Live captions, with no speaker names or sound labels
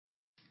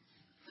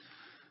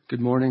Good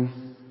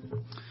morning.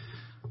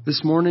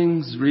 This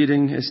morning's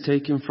reading is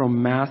taken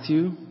from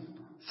Matthew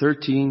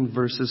 13,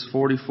 verses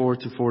 44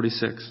 to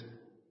 46.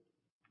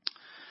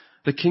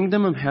 The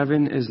kingdom of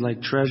heaven is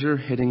like treasure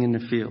hidden in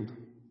a field.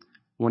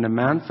 When a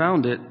man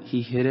found it,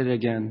 he hid it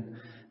again,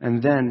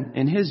 and then,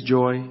 in his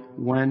joy,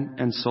 went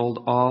and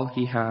sold all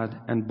he had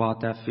and bought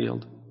that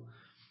field.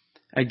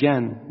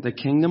 Again, the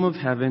kingdom of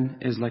heaven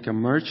is like a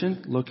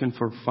merchant looking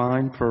for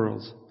fine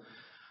pearls.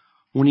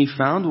 When he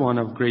found one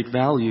of great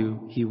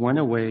value, he went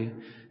away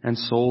and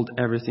sold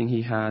everything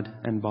he had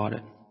and bought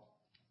it.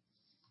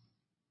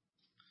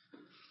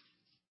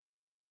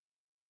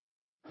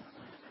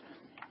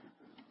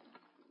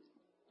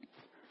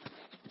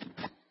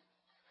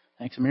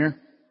 Thanks, Amir.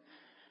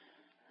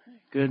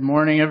 Good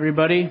morning,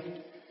 everybody.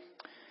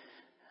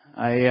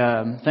 I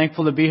am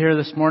thankful to be here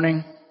this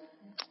morning.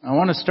 I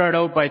want to start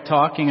out by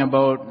talking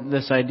about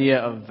this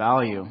idea of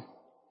value.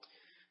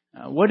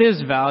 What is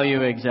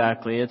value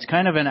exactly? It's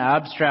kind of an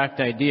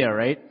abstract idea,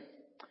 right?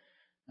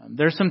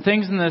 There's some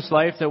things in this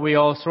life that we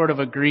all sort of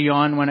agree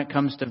on when it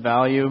comes to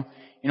value.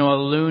 You know, a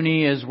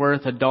loonie is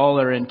worth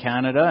 $1 in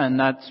Canada, and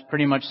that's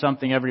pretty much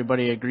something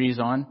everybody agrees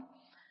on.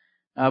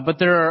 But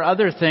there are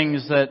other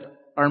things that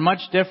are much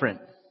different.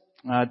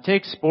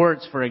 Take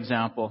sports, for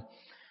example.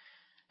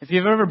 If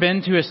you've ever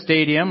been to a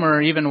stadium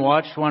or even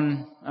watched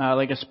one,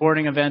 like a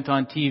sporting event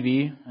on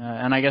TV,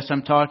 and I guess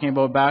I'm talking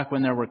about back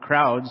when there were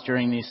crowds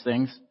during these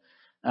things,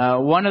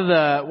 one of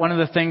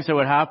the things that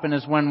would happen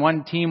is when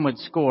one team would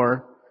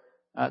score,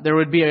 there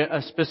would be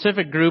a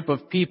specific group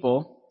of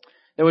people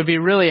that would be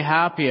really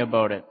happy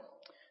about it.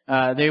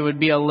 They would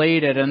be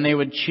elated and they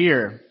would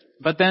cheer.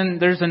 But then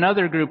there's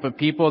another group of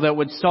people that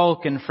would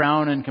sulk and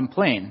frown and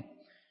complain.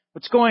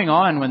 What's going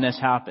on when this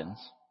happens?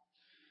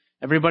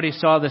 Everybody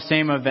saw the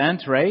same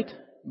event, right?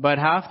 But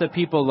half the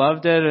people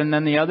loved it and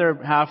then the other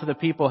half of the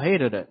people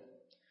hated it.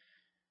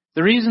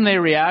 The reason they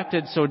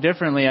reacted so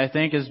differently, I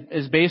think,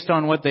 is based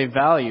on what they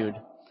valued.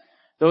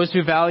 Those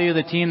who value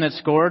the team that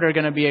scored are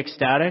going to be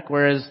ecstatic,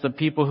 whereas the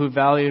people who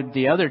valued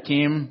the other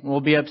team will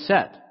be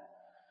upset.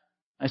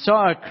 I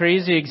saw a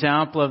crazy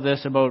example of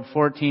this about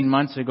 14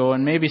 months ago,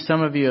 and maybe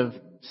some of you have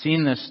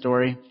seen this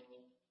story.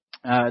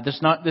 This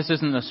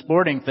isn't a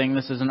sporting thing,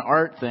 this is an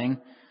art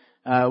thing.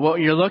 What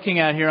you're looking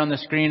at here on the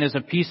screen is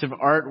a piece of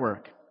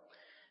artwork.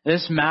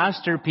 This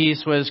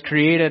masterpiece was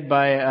created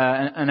by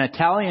an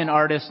Italian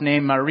artist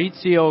named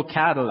Maurizio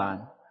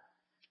Cattelan.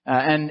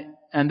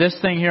 And this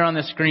thing here on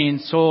the screen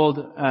sold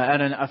at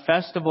a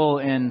festival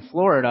in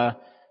Florida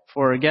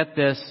for, get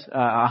this,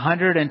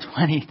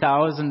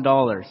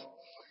 $120,000.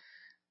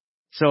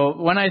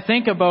 So when I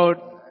think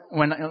about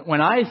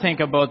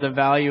the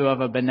value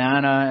of a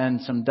banana and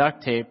some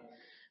duct tape,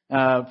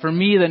 for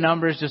me the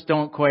numbers just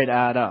don't quite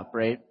add up,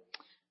 right?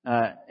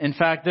 In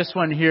fact, this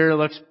one here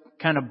looks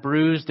kind of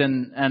bruised,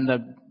 and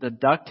the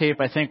duct tape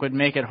I think would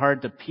make it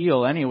hard to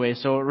peel anyway.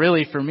 So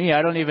really, for me,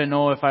 I don't even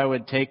know if I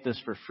would take this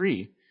for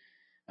free.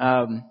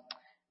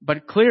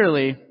 But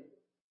clearly,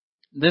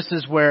 this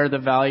is where the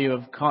value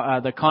of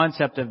the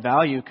concept of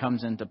value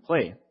comes into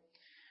play.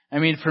 I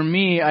mean, for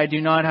me, I do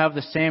not have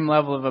the same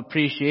level of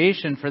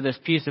appreciation for this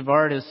piece of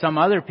art as some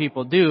other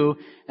people do,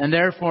 and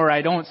therefore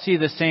I don't see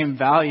the same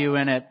value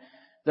in it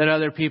that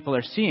other people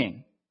are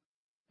seeing.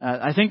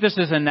 I think this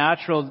is a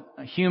natural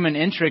human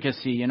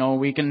intricacy. You know,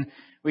 we can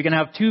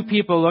have two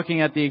people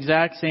looking at the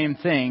exact same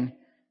thing,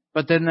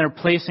 but then they're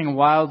placing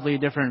wildly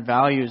different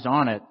values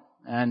on it.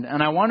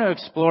 And I want to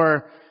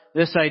explore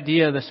this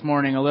idea this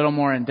morning a little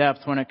more in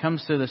depth when it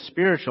comes to the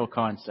spiritual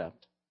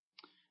concept.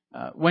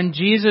 When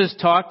Jesus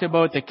talked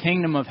about the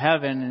kingdom of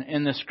heaven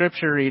in the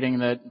scripture reading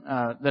that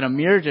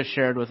Amir just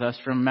shared with us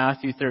from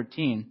Matthew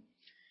 13,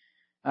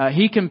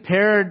 he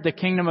compared the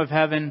kingdom of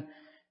heaven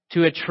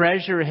to a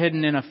treasure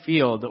hidden in a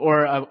field,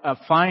 or a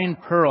fine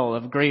pearl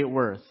of great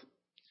worth.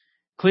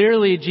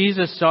 Clearly,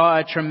 Jesus saw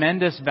a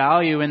tremendous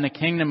value in the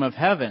kingdom of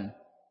heaven.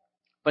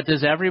 But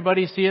does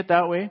everybody see it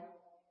that way?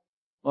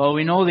 Well,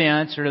 we know the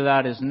answer to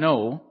that is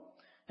no.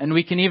 And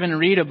we can even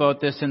read about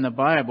this in the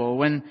Bible.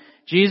 When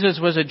Jesus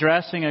was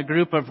addressing a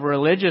group of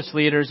religious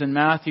leaders in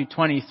Matthew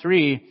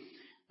 23,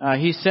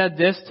 he said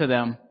this to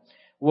them: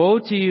 "Woe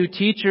to you,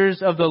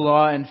 teachers of the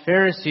law and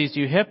Pharisees,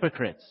 you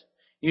hypocrites!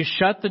 You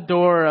shut the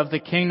door of the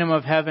kingdom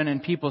of heaven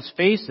in people's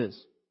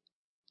faces.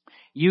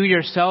 You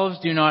yourselves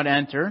do not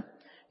enter,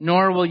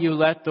 nor will you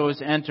let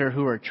those enter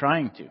who are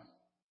trying to."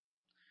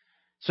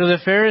 So the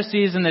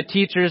Pharisees and the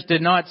teachers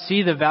did not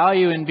see the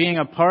value in being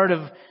a part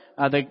of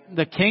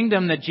the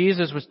kingdom that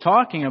Jesus was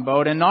talking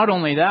about. And not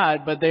only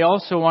that, but they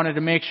also wanted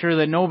to make sure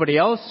that nobody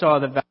else saw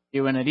the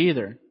value in it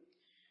either.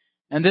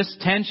 And this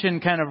tension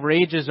kind of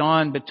rages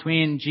on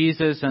between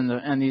Jesus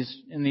and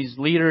these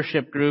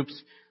leadership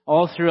groups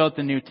all throughout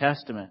the New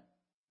Testament.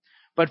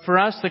 But for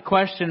us, the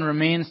question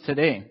remains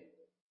today: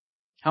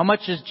 how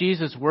much is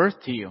Jesus worth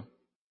to you?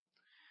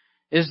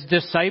 Is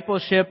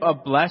discipleship a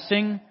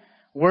blessing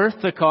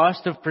worth the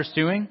cost of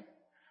pursuing?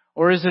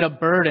 Or is it a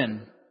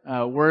burden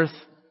worth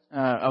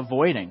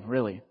avoiding,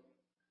 really?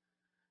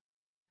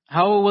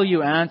 How will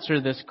you answer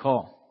this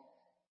call?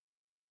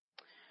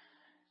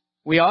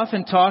 We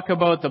often talk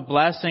about the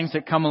blessings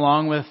that come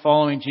along with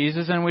following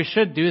Jesus, and we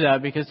should do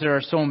that because there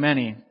are so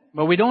many.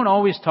 But we don't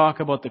always talk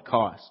about the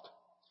cost.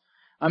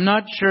 I'm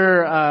not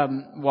sure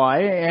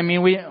why. I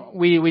mean,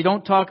 we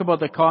don't talk about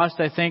the cost,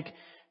 I think,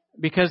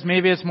 because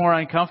maybe it's more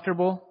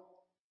uncomfortable.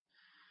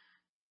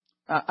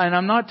 And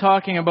I'm not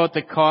talking about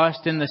the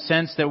cost in the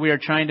sense that we are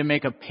trying to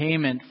make a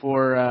payment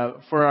for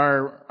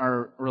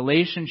our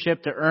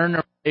relationship, to earn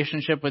a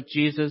relationship with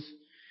Jesus.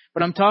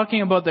 But I'm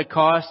talking about the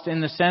cost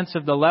in the sense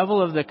of the level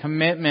of the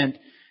commitment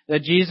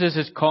that Jesus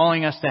is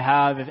calling us to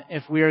have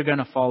if we are going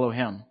to follow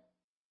Him.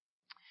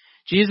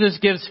 Jesus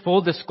gives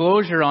full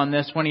disclosure on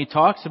this when He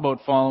talks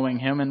about following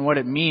Him and what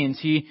it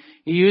means. He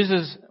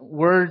uses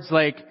words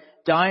like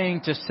dying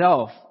to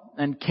self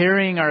and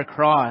carrying our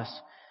cross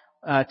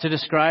to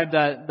describe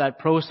that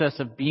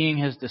process of being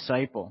His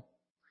disciple.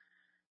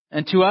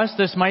 And to us,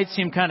 this might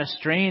seem kind of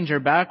strange or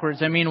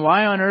backwards. I mean,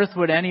 why on earth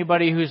would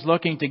anybody who's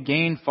looking to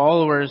gain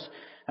followers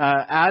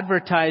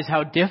advertise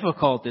how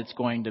difficult it's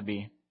going to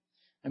be?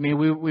 I mean,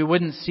 we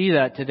wouldn't see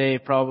that today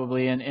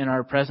probably in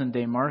our present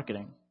day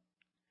marketing.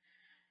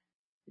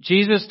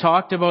 Jesus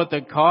talked about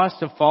the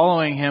cost of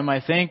following Him,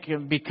 I think,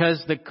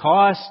 because the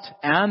cost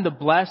and the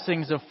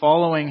blessings of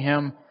following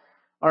Him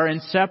are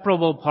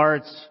inseparable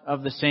parts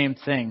of the same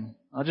thing.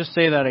 I'll just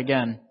say that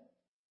again.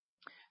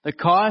 The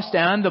cost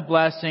and the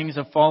blessings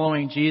of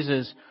following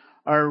Jesus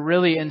are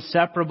really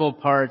inseparable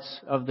parts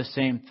of the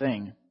same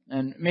thing.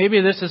 And maybe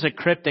this is a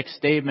cryptic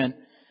statement,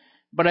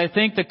 but I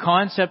think the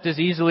concept is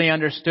easily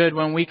understood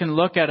when we can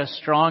look at a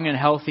strong and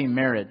healthy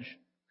marriage.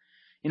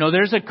 You know,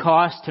 there's a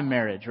cost to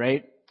marriage,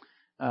 right?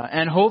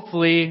 And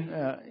hopefully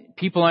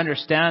people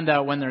understand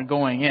that when they're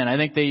going in. I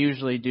think they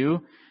usually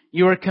do.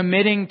 You are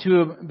committing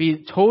to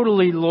be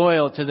totally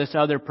loyal to this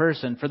other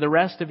person for the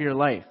rest of your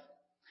life.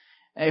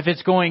 If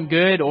it's going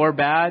good or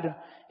bad,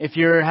 if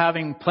you're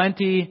having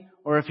plenty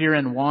or if you're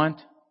in want,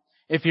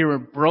 if you're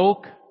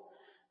broke,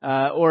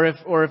 or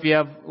if you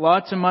have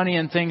lots of money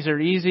and things are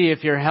easy,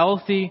 if you're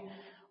healthy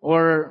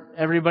or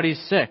everybody's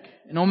sick.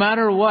 No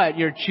matter what,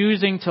 you're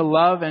choosing to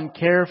love and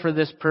care for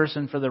this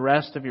person for the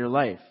rest of your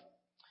life.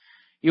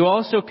 You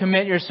also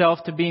commit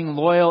yourself to being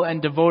loyal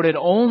and devoted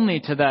only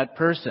to that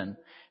person,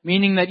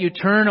 meaning that you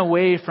turn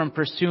away from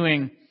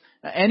pursuing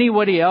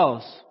anybody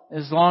else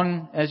as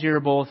long as you're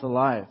both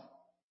alive.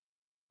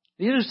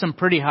 These are some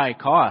pretty high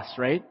costs,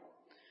 right?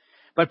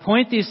 But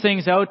point these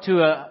things out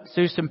to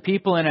some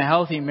people in a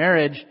healthy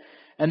marriage,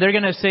 and they're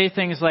going to say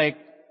things like,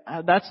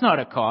 that's not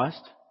a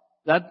cost.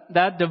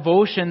 That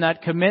devotion,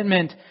 that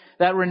commitment,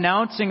 that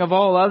renouncing of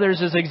all others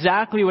is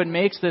exactly what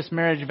makes this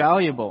marriage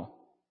valuable.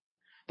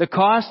 The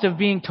cost of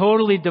being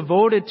totally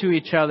devoted to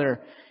each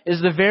other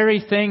is the very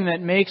thing that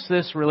makes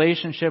this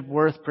relationship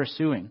worth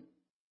pursuing.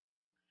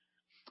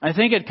 I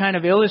think it kind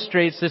of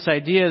illustrates this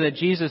idea that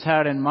Jesus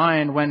had in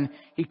mind when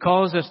He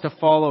calls us to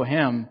follow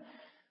Him.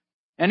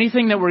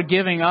 Anything that we're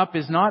giving up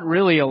is not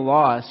really a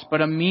loss,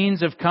 but a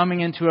means of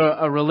coming into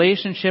a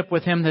relationship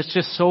with Him that's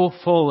just so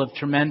full of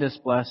tremendous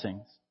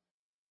blessings.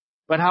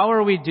 But how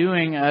are we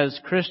doing as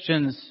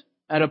Christians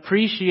at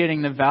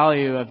appreciating the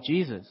value of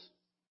Jesus?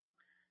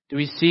 Do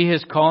we see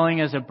His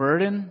calling as a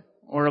burden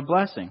or a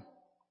blessing?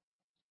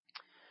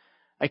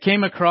 I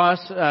came across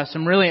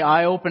some really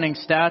eye-opening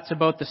stats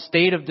about the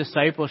state of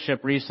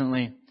discipleship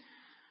recently.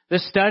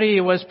 This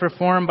study was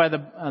performed by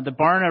the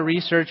Barna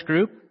Research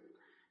Group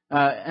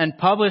and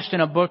published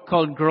in a book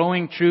called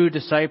Growing True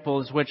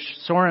Disciples, which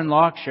Soren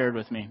Locke shared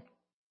with me.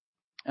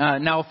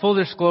 Now, full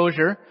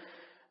disclosure,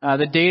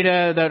 the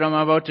data that I'm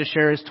about to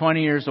share is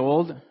 20 years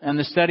old, and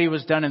the study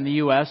was done in the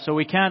U.S., so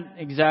we can't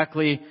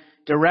exactly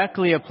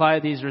directly apply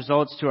these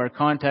results to our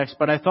context,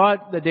 but I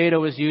thought the data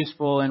was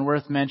useful and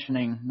worth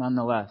mentioning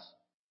nonetheless.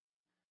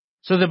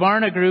 So the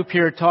Barna Group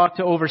here talked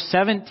to over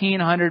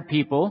 1,700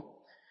 people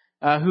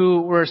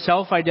who were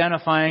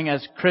self-identifying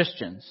as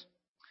Christians.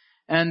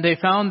 And they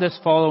found this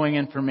following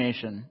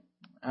information.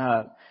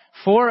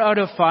 4 out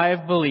of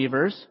 5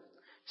 believers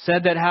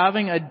said that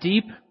having a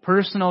deep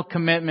personal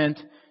commitment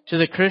to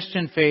the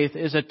Christian faith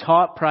is a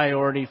top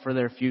priority for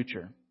their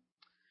future.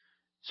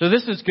 So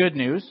this is good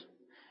news.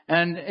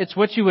 And it's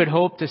what you would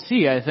hope to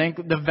see, I think.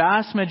 The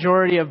vast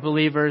majority of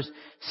believers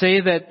say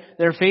that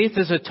their faith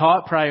is a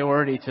top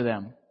priority to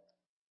them.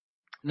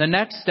 The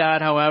next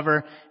stat,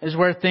 however, is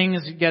where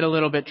things get a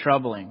little bit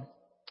troubling.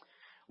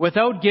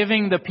 Without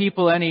giving the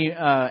people any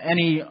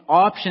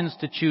options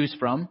to choose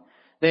from,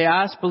 they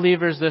ask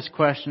believers this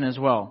question as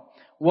well.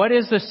 What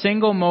is the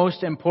single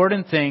most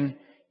important thing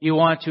you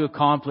want to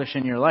accomplish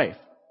in your life?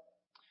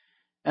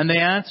 And they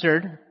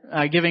answered,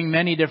 giving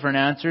many different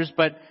answers,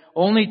 but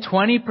only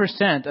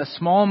 20%, a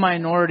small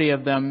minority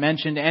of them,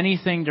 mentioned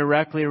anything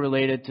directly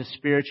related to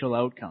spiritual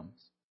outcomes.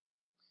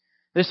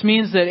 This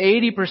means that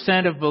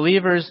 80% of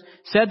believers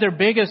said their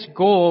biggest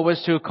goal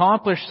was to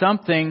accomplish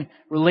something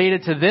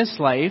related to this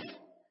life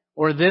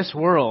or this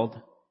world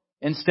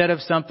instead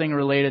of something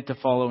related to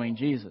following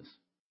Jesus.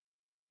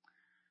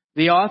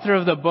 The author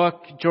of the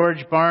book,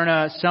 George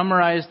Barna,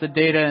 summarized the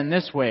data in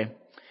this way.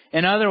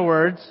 In other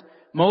words,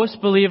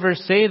 most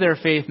believers say their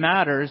faith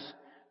matters,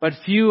 but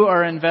few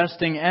are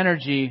investing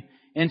energy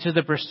into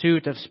the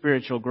pursuit of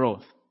spiritual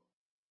growth.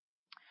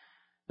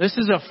 This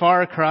is a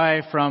far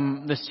cry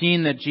from the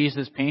scene that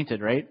Jesus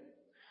painted, right?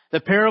 The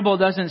parable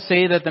doesn't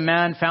say that the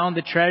man found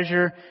the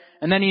treasure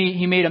and then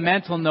he made a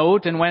mental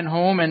note and went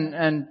home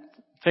and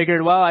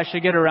figured, well, I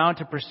should get around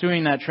to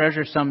pursuing that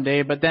treasure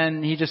someday. But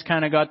then he just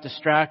kind of got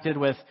distracted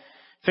with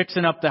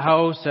fixing up the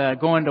house,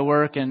 going to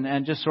work,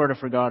 and just sort of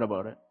forgot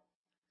about it.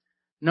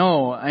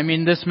 No, I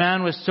mean, this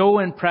man was so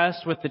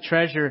impressed with the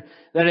treasure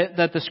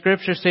that the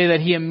scriptures say that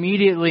he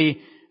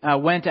immediately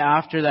went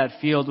after that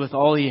field with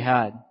all he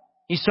had.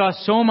 He saw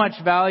so much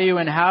value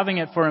in having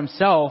it for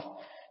himself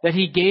that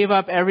he gave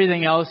up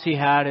everything else he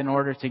had in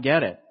order to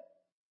get it.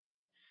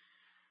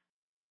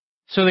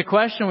 So the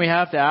question we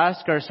have to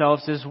ask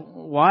ourselves is,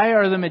 why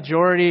are the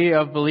majority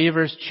of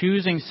believers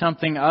choosing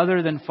something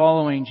other than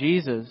following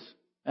Jesus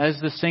as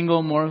the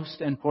single most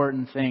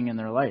important thing in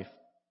their life?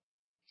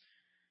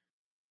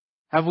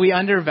 Have we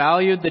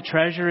undervalued the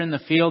treasure in the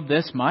field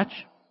this much?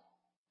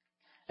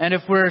 And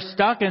if we're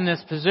stuck in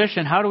this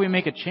position, how do we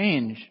make a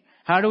change?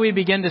 How do we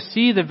begin to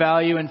see the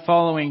value in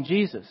following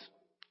Jesus?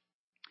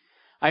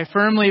 I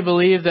firmly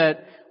believe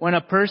that when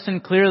a person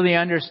clearly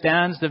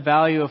understands the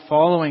value of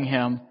following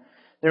Him,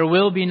 there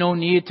will be no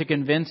need to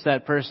convince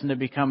that person to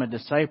become a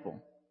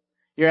disciple.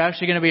 You're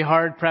actually going to be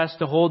hard-pressed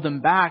to hold them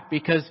back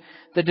because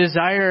the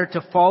desire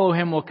to follow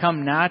Him will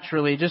come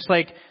naturally, just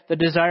like the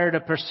desire to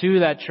pursue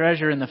that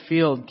treasure in the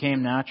field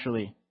came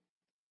naturally.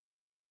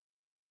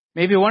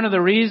 Maybe one of the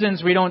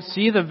reasons we don't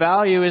see the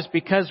value is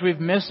because we've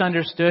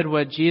misunderstood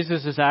what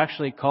Jesus is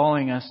actually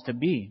calling us to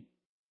be.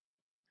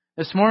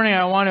 This morning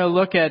I want to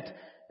look at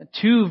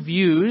two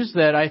views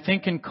that I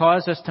think can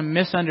cause us to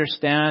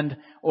misunderstand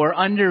or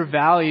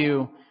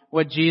undervalue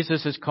what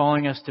Jesus is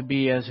calling us to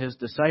be as His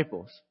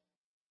disciples.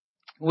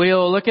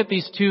 We'll look at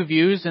these two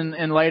views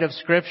in light of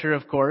Scripture,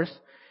 of course,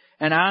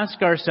 and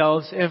ask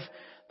ourselves if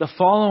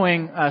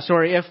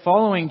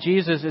following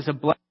Jesus is a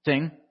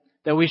blessing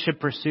that we should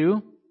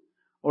pursue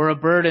or a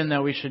burden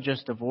that we should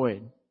just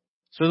avoid.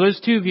 So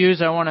those two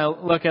views I want to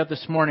look at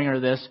this morning are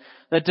this: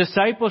 that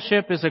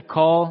discipleship is a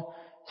call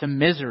to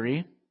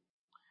misery,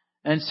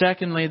 and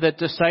secondly, that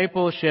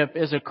discipleship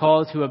is a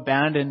call to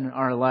abandon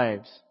our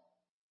lives.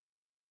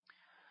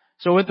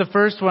 So with the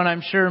first one,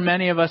 I'm sure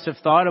many of us have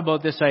thought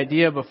about this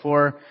idea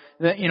before.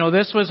 That,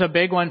 this was a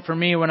big one for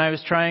me when I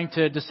was trying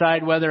to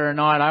decide whether or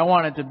not I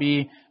wanted to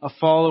be a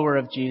follower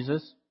of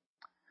Jesus.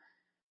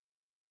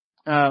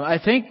 I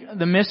think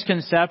the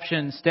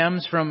misconception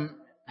stems from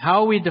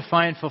how we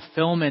define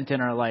fulfillment in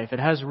our life. It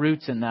has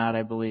roots in that,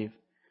 I believe.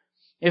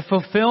 If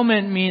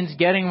fulfillment means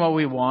getting what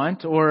we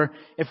want, or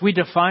if we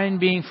define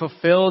being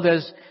fulfilled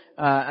as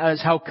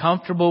how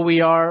comfortable we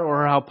are,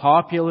 or how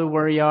popular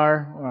we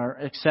are, or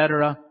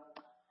etc.,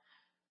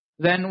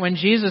 then when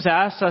Jesus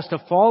asks us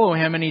to follow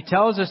Him and He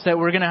tells us that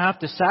we're going to have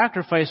to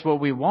sacrifice what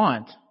we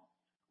want,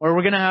 or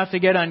we're going to have to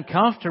get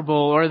uncomfortable,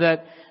 or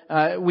that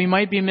we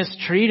might be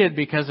mistreated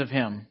because of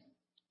Him,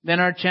 then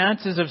our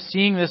chances of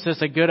seeing this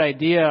as a good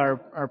idea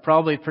are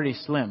probably pretty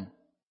slim.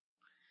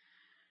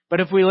 But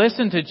if we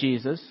listen to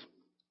Jesus,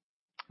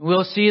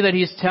 we'll see that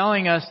He's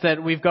telling us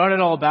that we've got it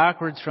all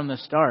backwards from the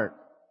start.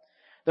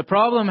 The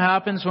problem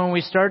happens when we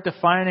start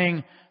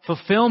defining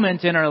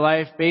fulfillment in our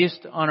life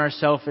based on our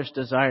selfish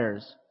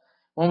desires.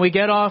 When we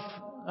get off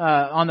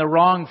on the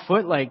wrong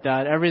foot like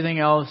that, everything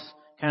else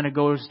kind of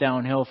goes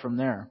downhill from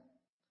there.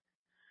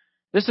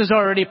 This is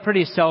already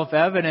pretty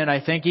self-evident,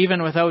 I think,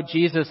 even without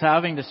Jesus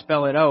having to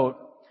spell it out.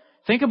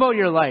 Think about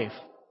your life.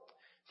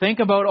 Think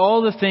about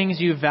all the things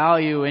you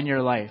value in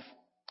your life.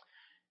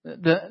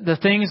 The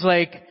things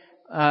like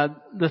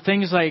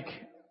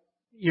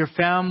your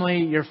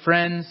family, your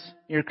friends,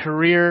 your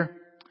career,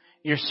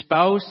 your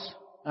spouse,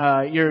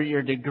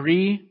 your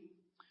degree,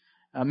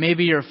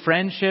 maybe your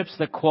friendships,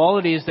 the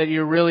qualities that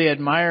you really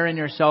admire in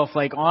yourself,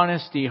 like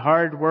honesty,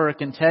 hard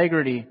work,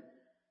 integrity.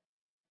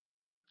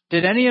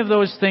 Did any of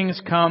those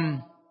things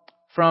come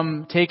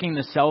from taking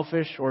the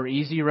selfish or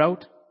easy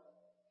route?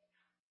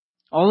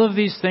 All of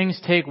these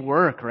things take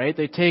work, right?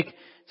 They take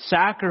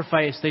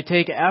sacrifice, they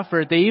take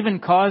effort, they even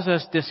cause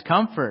us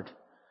discomfort.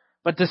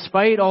 But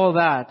despite all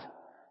that,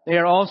 they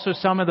are also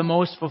some of the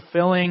most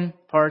fulfilling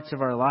parts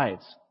of our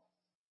lives.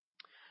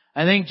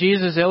 I think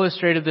Jesus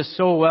illustrated this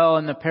so well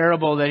in the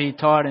parable that He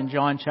taught in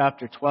John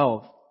chapter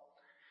 12.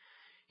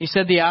 He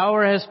said, "The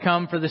hour has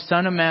come for the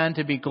Son of Man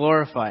to be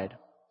glorified.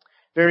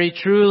 Very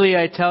truly,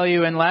 I tell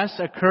you, unless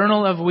a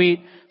kernel of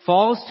wheat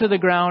falls to the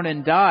ground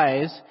and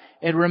dies,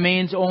 it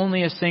remains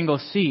only a single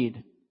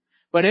seed.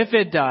 But if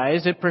it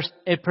dies,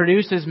 it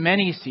produces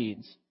many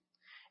seeds.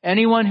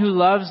 Anyone who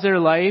loves their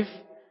life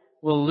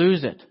will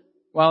lose it,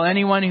 while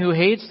anyone who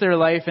hates their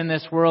life in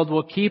this world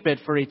will keep it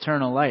for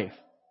eternal life.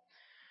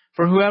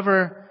 For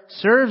whoever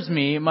serves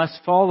me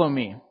must follow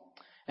me,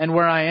 and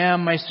where I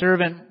am, my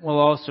servant will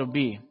also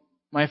be.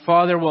 My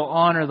Father will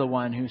honor the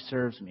one who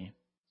serves me."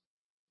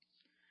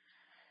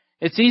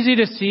 It's easy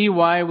to see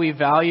why we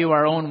value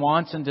our own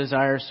wants and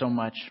desires so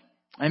much.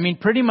 I mean,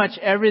 pretty much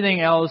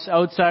everything else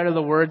outside of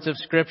the words of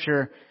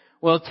Scripture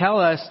will tell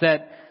us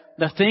that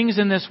the things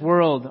in this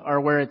world are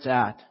where it's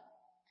at.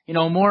 You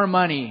know, more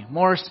money,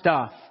 more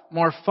stuff,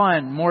 more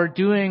fun, more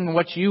doing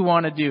what you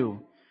want to do.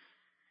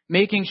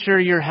 Making sure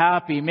you're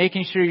happy,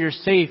 making sure you're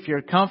safe,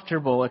 you're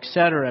comfortable,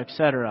 etc.,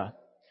 etc.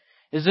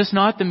 Is this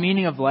not the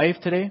meaning of life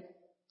today?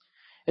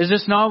 Is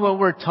this not what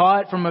we're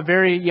taught from a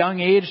very young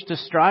age to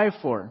strive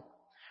for?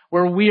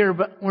 Where we're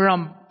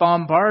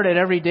bombarded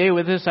every day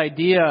with this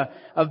idea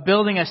of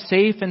building a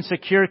safe and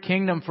secure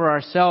kingdom for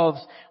ourselves,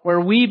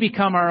 where we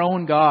become our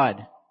own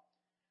God,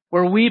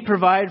 where we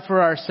provide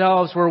for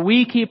ourselves, where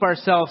we keep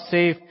ourselves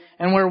safe,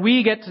 and where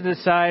we get to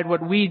decide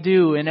what we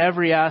do in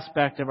every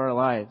aspect of our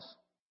lives.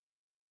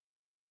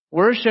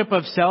 Worship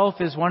of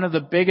self is one of the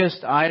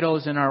biggest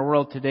idols in our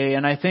world today,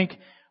 and I think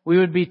we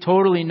would be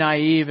totally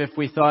naive if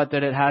we thought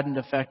that it hadn't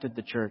affected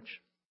the church.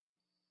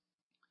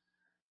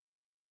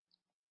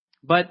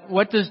 But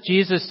what does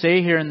Jesus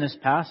say here in this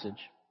passage?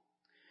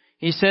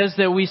 He says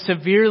that we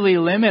severely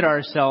limit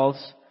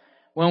ourselves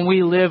when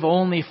we live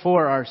only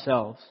for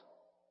ourselves.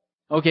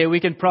 Okay, we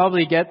can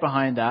probably get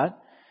behind that.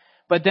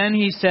 But then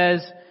he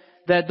says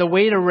that the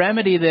way to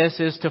remedy this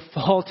is to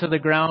fall to the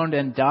ground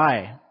and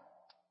die.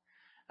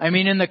 I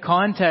mean, in the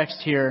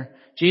context here,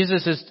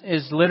 Jesus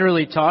is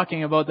literally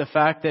talking about the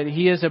fact that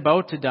he is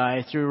about to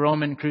die through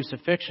Roman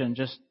crucifixion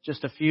just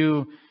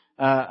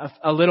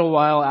a little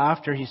while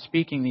after he's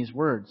speaking these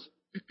words.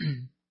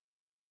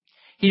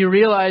 He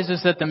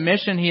realizes that the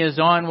mission he is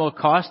on will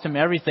cost him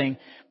everything,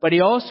 but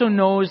he also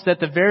knows that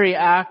the very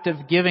act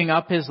of giving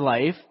up his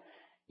life,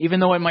 even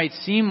though it might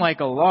seem like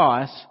a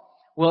loss,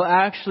 will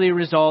actually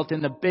result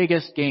in the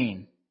biggest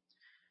gain.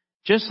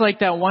 Just like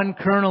that one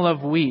kernel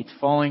of wheat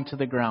falling to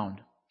the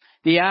ground.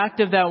 The act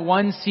of that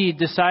one seed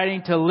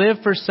deciding to live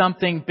for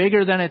something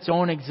bigger than its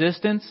own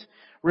existence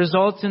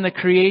results in the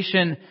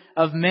creation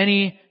of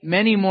many,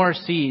 many more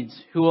seeds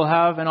who will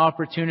have an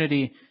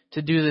opportunity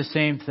to do the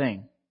same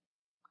thing.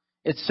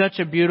 It's such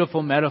a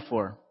beautiful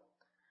metaphor.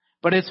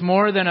 But it's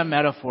more than a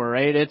metaphor,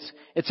 right?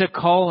 It's a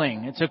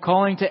calling. It's a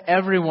calling to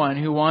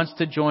everyone who wants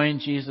to join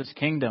Jesus'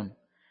 kingdom.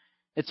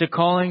 It's a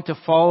calling to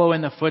follow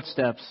in the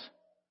footsteps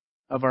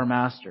of our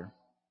Master.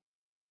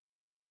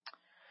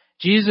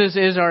 Jesus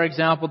is our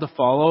example to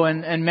follow,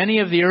 and many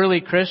of the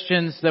early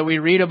Christians that we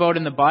read about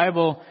in the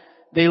Bible,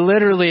 they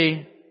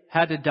literally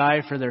had to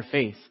die for their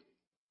faith.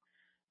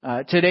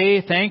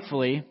 Today,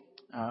 thankfully,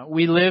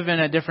 we live in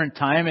a different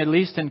time, at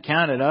least in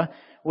Canada,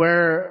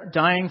 where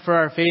dying for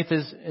our faith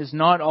is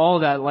not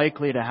all that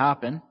likely to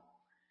happen.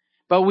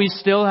 But we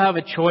still have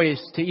a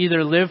choice to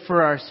either live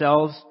for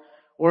ourselves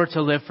or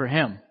to live for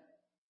Him.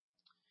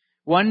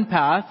 One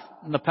path,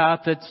 the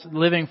path that's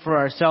living for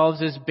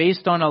ourselves, is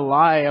based on a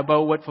lie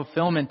about what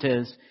fulfillment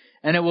is,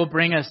 and it will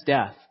bring us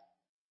death.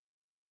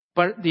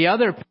 But the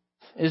other path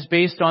is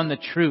based on the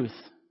truth,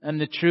 and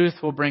the truth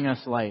will bring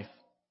us life.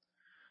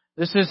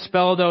 This is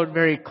spelled out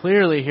very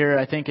clearly here,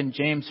 I think, in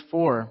James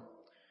 4,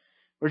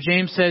 where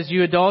James says,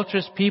 "You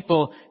adulterous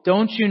people,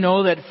 don't you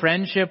know that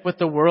friendship with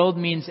the world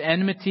means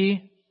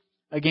enmity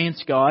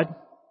against God?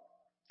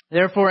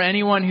 Therefore,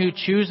 anyone who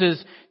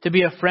chooses to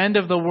be a friend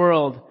of the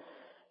world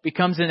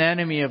becomes an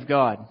enemy of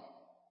God."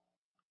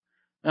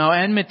 Now,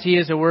 enmity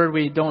is a word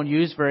we don't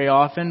use very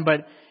often,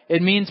 but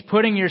it means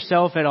putting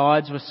yourself at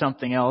odds with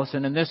something else,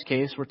 and in this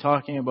case, we're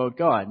talking about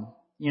God.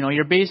 You know,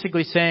 you're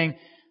basically saying,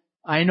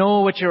 I know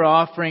what you're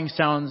offering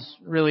sounds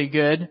really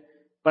good,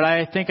 but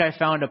I think I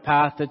found a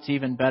path that's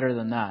even better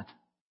than that.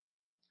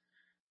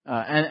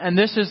 And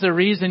this is the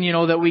reason,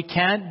 that we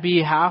can't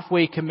be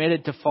halfway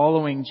committed to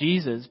following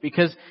Jesus,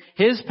 because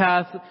His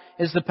path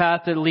is the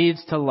path that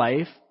leads to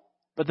life,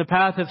 but the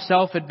path of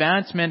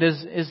self-advancement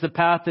is the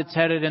path that's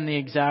headed in the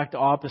exact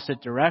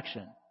opposite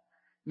direction.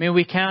 I mean,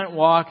 we can't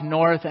walk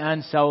north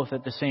and south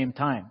at the same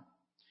time.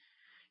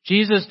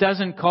 Jesus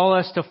doesn't call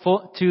us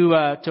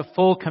to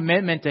full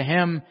commitment to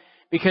Him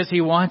because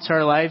He wants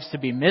our lives to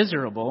be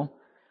miserable.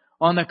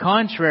 On the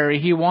contrary,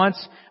 He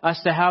wants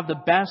us to have the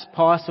best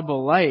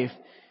possible life,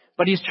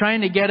 but He's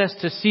trying to get us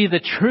to see the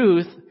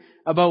truth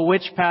about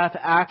which path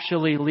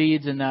actually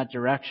leads in that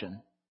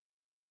direction.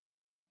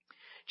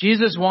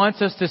 Jesus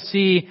wants us to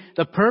see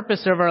the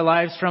purpose of our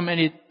lives from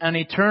an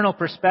eternal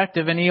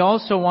perspective, and He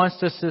also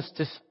wants us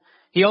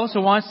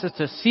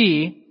to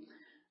see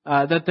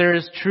that there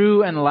is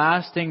true and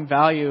lasting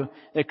value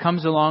that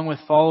comes along with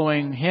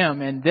following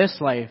Him in this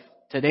life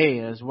today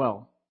as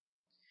well.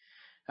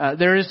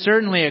 There is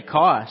certainly a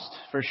cost,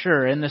 for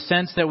sure, in the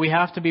sense that we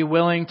have to be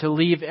willing to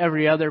leave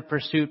every other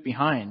pursuit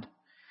behind.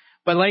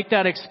 But like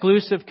that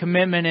exclusive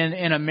commitment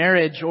in a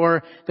marriage,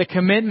 or the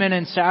commitment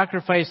and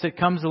sacrifice that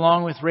comes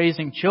along with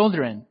raising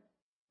children,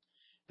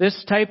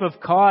 this type of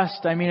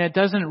cost, it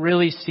doesn't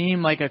really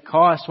seem like a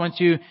cost once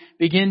you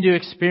begin to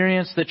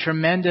experience the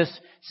tremendous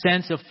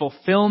sense of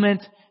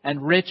fulfillment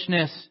and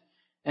richness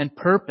and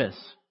purpose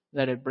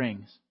that it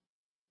brings.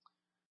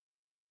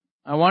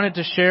 I wanted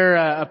to share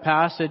a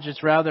passage.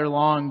 It's rather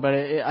long, but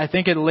I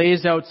think it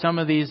lays out some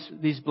of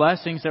these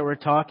blessings that we're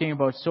talking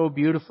about so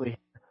beautifully.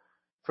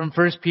 From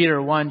 1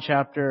 Peter 1,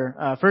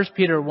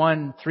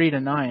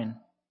 3-9.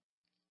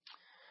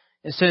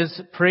 It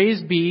says,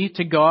 "Praise be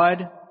to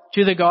God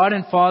to the God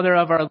and Father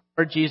of our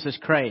Lord Jesus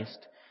Christ.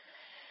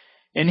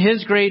 In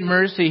His great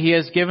mercy, He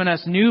has given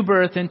us new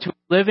birth into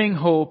living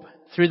hope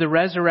through the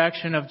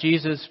resurrection of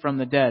Jesus from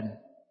the dead,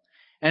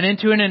 and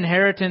into an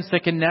inheritance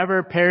that can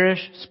never perish,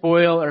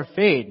 spoil, or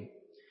fade.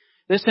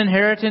 This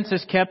inheritance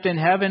is kept in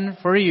heaven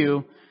for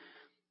you,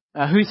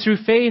 who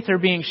through faith are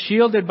being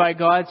shielded by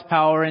God's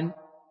power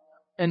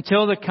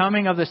until the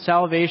coming of the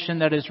salvation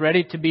that is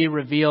ready to be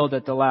revealed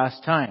at the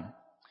last time.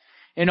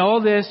 In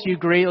all this you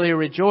greatly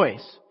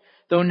rejoice,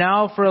 though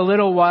now for a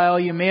little while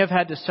you may have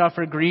had to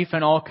suffer grief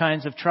and all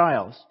kinds of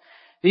trials.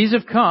 These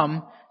have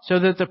come so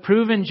that the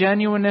proven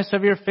genuineness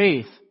of your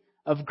faith,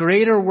 of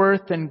greater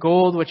worth than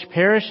gold which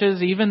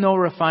perishes even though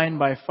refined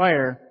by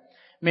fire,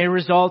 may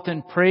result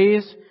in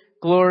praise,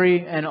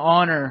 glory, and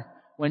honor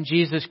when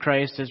Jesus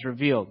Christ is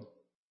revealed.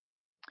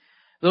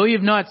 Though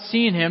you've not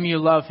seen Him, you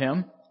love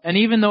Him. And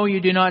even though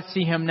you do not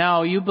see Him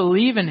now, you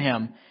believe in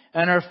Him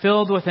and are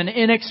filled with an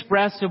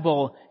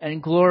inexpressible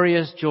and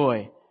glorious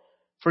joy.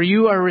 For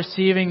you are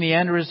receiving the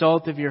end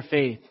result of your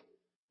faith,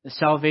 the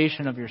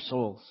salvation of your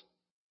souls.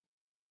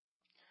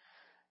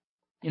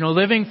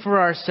 Living for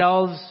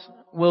ourselves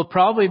will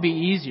probably be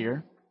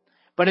easier,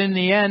 but in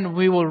the end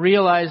we will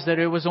realize that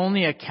it was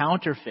only a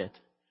counterfeit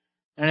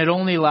and it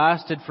only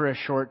lasted for a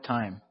short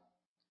time.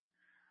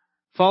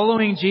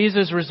 Following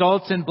Jesus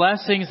results in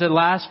blessings that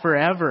last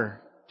forever.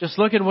 Just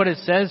look at what it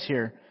says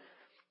here.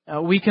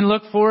 We can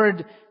look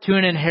forward to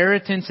an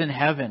inheritance in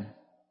heaven.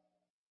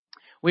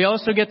 We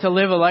also get to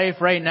live a life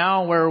right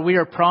now where we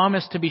are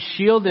promised to be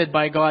shielded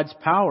by God's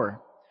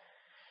power.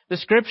 The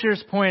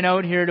Scriptures point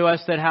out here to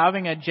us that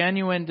having a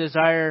genuine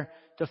desire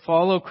to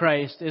follow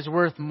Christ is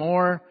worth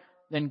more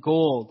than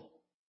gold.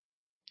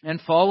 And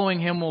following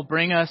Him will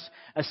bring us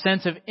a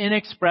sense of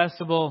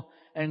inexpressible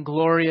and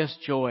glorious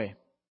joy,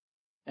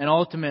 and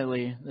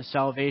ultimately the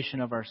salvation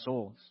of our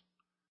souls.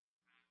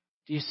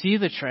 Do you see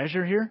the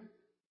treasure here?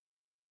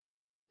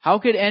 How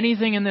could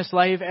anything in this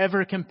life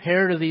ever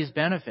compare to these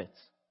benefits?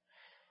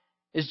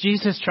 Is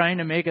Jesus trying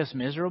to make us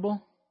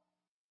miserable?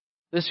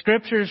 The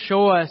Scriptures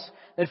show us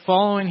that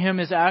following Him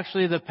is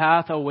actually the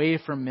path away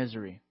from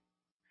misery.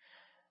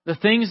 The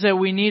things that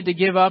we need to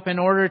give up in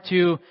order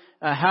to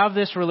have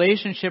this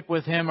relationship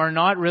with Him are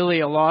not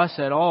really a loss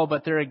at all,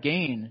 but they're a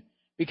gain,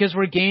 because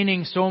we're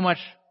gaining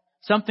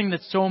something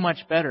that's so much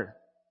better.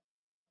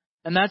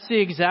 And that's the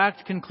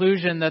exact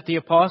conclusion that the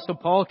Apostle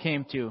Paul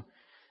came to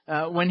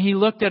when he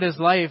looked at his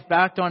life,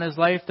 backed on his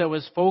life that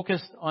was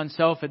focused on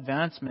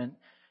self-advancement.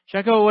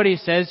 Check out what he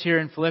says here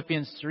in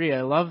Philippians 3.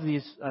 I love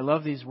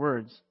these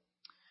words.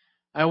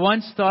 I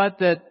once thought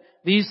that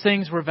these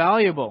things were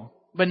valuable,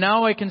 but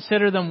now I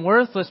consider them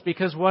worthless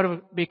because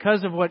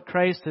of what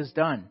Christ has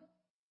done.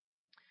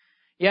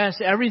 Yes,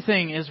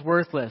 everything is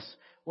worthless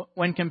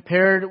when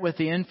compared with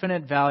the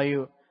infinite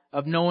value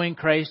of knowing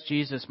Christ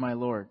Jesus my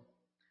Lord.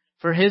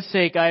 For His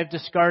sake I have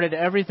discarded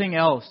everything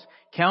else,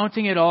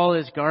 counting it all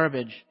as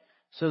garbage,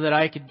 so that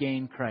I could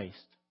gain Christ.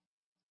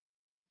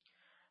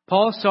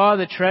 Paul saw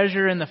the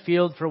treasure in the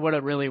field for what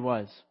it really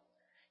was.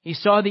 He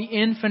saw the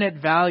infinite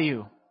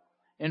value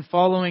in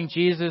following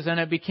Jesus, and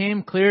it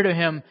became clear to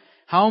him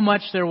how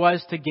much there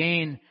was to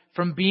gain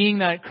from being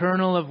that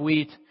kernel of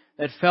wheat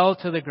that fell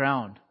to the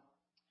ground.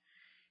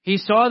 He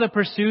saw the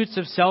pursuits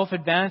of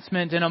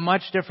self-advancement in a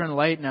much different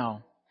light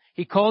now.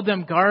 He called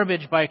them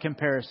garbage by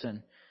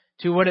comparison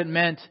to what it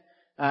meant,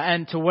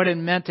 and to what it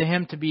meant to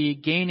him to be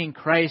gaining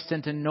Christ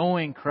and to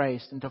knowing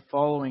Christ and to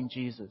following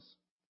Jesus.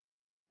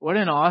 What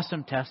an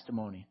awesome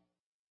testimony.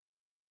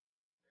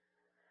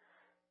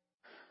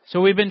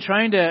 So we've been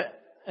trying to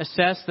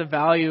assess the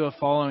value of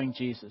following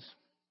Jesus.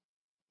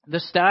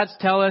 The stats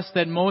tell us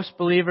that most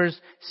believers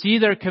see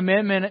their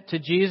commitment to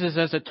Jesus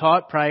as a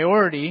top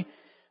priority,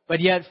 but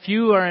yet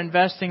few are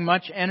investing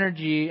much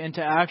energy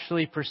into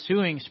actually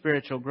pursuing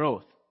spiritual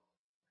growth.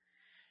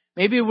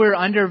 Maybe we're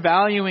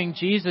undervaluing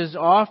Jesus'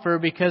 offer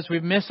because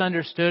we've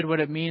misunderstood what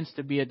it means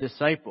to be a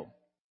disciple.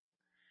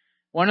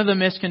 One of the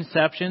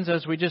misconceptions,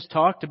 as we just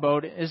talked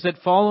about, is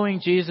that following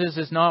Jesus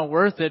is not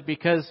worth it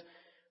because,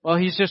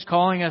 He's just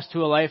calling us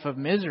to a life of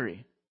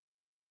misery.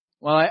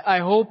 Well, I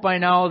hope by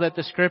now that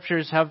the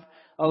Scriptures have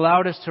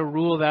allowed us to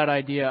rule that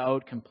idea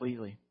out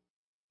completely.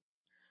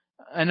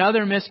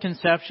 Another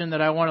misconception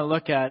that I want to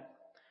look at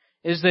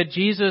is that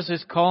Jesus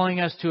is calling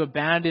us to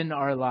abandon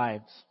our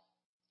lives.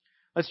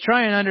 Let's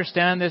try and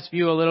understand this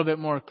view a little bit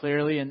more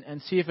clearly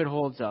and see if it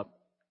holds up.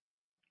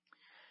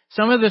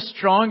 Some of the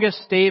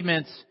strongest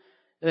statements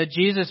that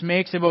Jesus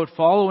makes about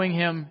following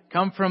Him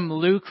come from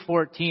Luke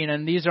 14,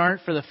 and these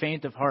aren't for the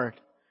faint of heart.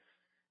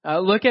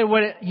 Look at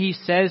what He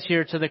says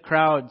here to the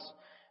crowds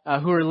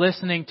who are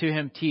listening to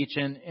Him teach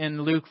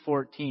in Luke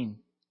 14.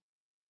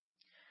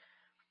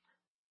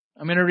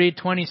 I'm going to read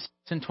 26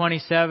 and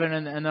 27,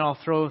 and then I'll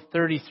throw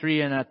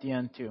 33 in at the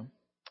end too.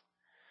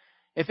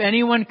 If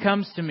anyone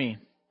comes to me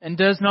and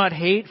does not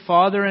hate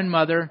father and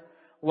mother,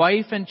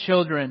 wife and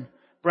children,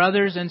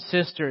 brothers and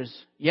sisters,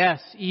 yes,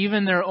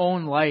 even their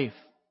own life,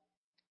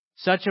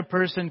 such a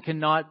person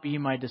cannot be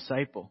my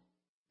disciple.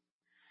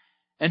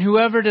 And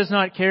whoever does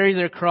not carry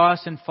their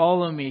cross and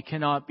follow me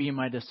cannot be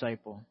my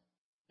disciple.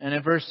 And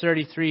in verse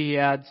 33 he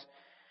adds,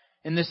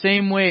 in the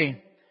same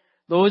way,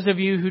 those of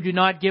you who do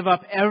not give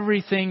up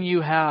everything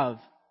you have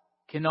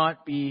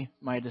cannot be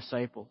my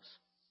disciples.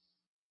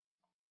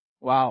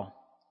 Wow.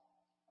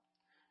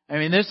 I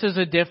mean, this is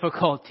a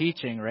difficult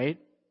teaching, right?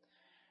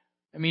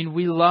 I mean,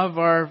 we love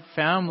our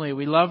family.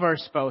 We love our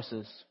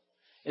spouses.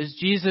 Is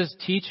Jesus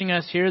teaching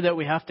us here that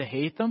we have to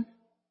hate them?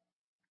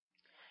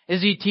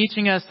 Is He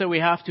teaching us that we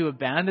have to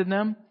abandon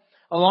them,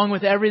 along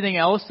with everything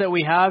else that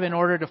we have in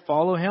order to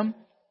follow Him?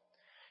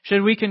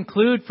 Should we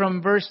conclude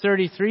from verse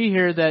 33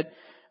 here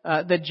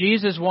that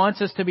Jesus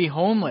wants us to be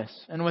homeless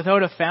and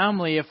without a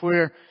family if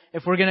we're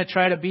going to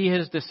try to be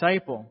His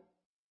disciple?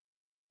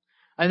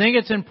 I think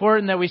it's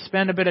important that we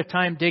spend a bit of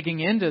time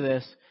digging into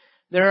this.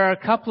 There are a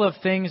couple of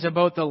things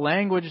about the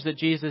language that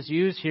Jesus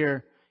uses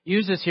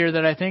here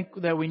that I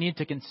think that we need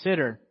to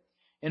consider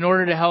in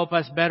order to help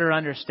us better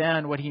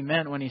understand what He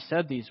meant when He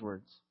said these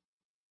words.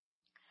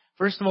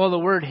 First of all, the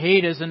word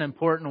hate is an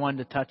important one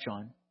to touch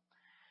on.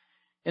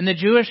 In the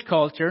Jewish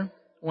culture,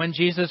 when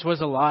Jesus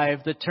was alive,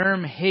 the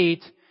term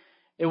hate,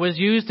 it was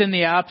used in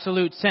the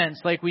absolute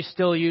sense, like we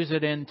still use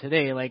it in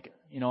today. Like,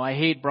 I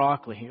hate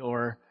broccoli,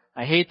 or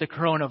I hate the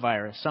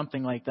coronavirus,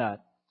 something like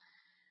that.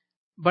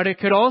 But it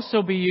could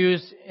also be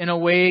used in a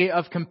way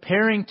of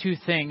comparing two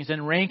things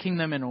and ranking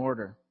them in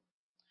order.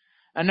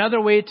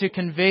 Another way to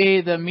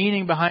convey the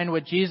meaning behind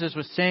what Jesus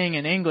was saying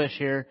in English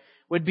here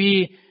would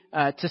be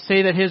to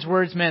say that His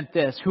words meant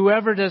this: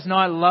 whoever does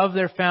not love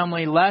their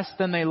family less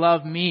than they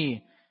love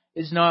me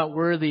is not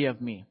worthy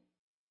of me.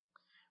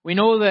 We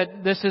know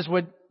that this is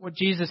what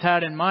Jesus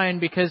had in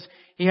mind because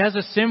He has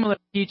a similar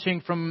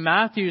teaching from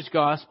Matthew's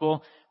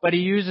gospel, but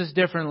He uses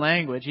different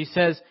language. He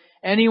says,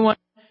 anyone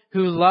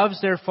who loves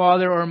their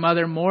father or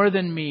mother more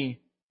than me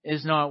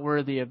is not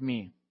worthy of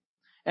me.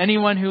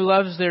 Anyone who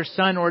loves their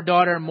son or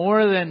daughter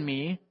more than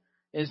me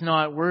is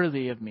not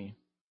worthy of me.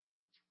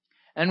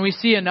 And we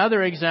see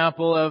another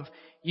example of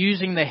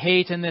using the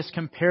hate in this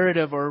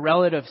comparative or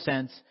relative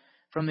sense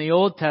from the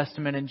Old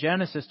Testament in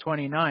Genesis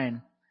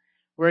 29,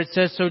 where it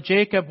says, so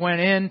Jacob went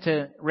in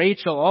to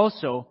Rachel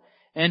also,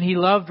 and he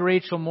loved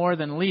Rachel more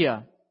than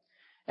Leah,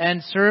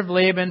 and served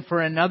Laban for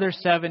another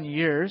 7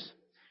 years.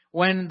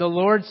 When the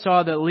Lord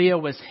saw that Leah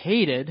was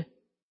hated,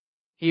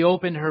 He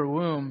opened her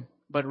womb,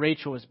 but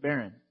Rachel was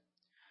barren.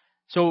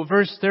 So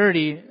verse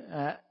 30,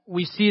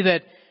 we see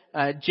that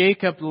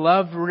Jacob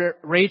loved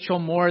Rachel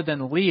more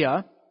than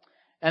Leah.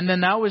 And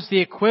then that was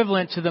the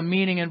equivalent to the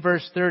meaning in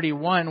verse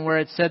 31 where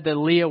it said that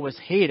Leah was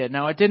hated.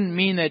 Now it didn't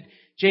mean that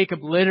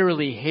Jacob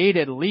literally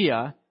hated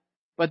Leah,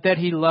 but that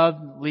he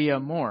loved Leah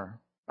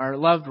more, or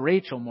loved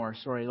Rachel more,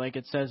 like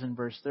it says in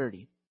verse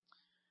 30.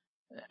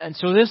 And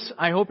so this,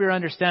 I hope you're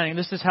understanding,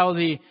 this is how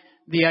the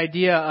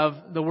idea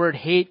of the word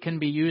hate can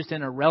be used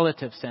in a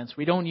relative sense.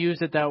 We don't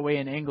use it that way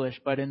in English,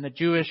 but in the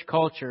Jewish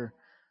culture,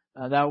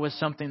 that was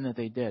something that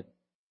they did.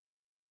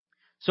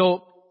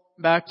 So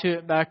back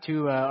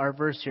to our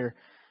verse here.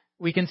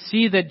 We can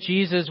see that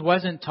Jesus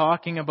wasn't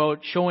talking about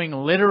showing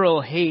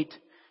literal hate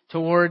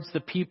towards the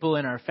people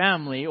in our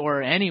family,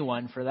 or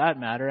anyone for that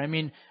matter. I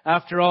mean,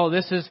 after all,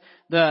 this is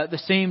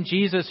the same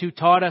Jesus who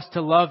taught us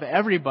to love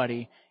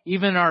everybody,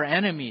 even our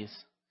enemies.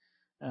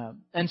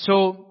 And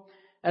so,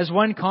 as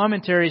one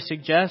commentary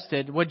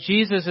suggested, what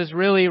Jesus is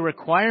really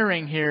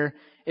requiring here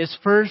is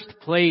first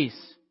place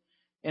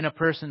in a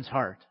person's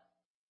heart.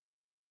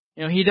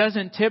 He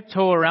doesn't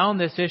tiptoe around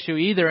this issue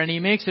either, and He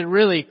makes it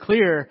really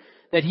clear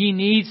that He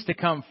needs to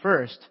come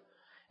first.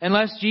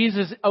 Unless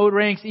Jesus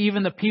outranks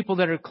even the people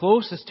that are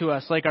closest to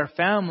us, like our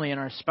family and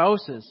our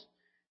spouses,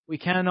 we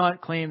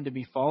cannot claim to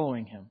be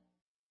following Him.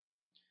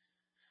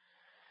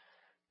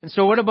 And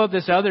so what about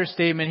this other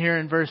statement here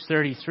in verse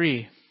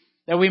 33?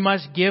 That we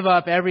must give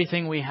up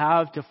everything we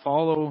have to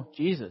follow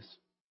Jesus.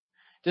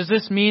 Does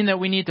this mean that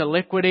we need to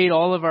liquidate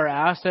all of our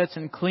assets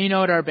and clean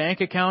out our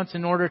bank accounts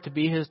in order to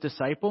be His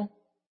disciple?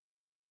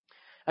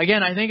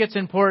 Again, I think it's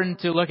important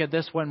to look at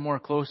this one more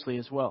closely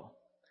as well.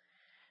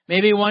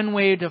 Maybe one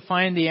way to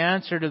find the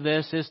answer to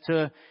this is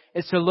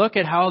to look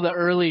at how the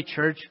early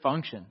church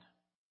functioned.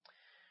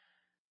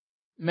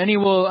 Many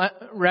will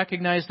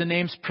recognize the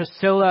names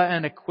Priscilla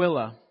and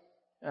Aquila.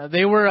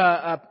 They were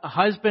a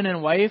husband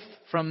and wife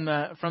from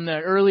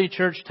the early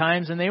church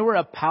times, and they were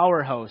a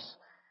powerhouse,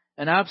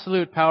 an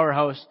absolute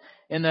powerhouse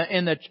in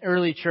the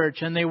early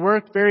church. And they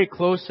worked very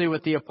closely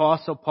with the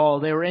Apostle Paul.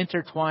 They were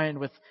intertwined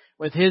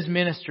with his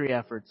ministry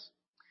efforts.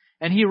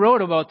 And he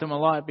wrote about them a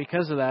lot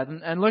because of that.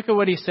 And look at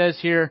what he says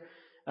here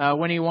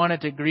when he wanted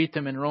to greet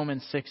them in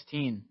Romans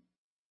 16.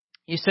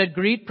 He said,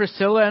 "Greet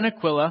Priscilla and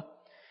Aquila,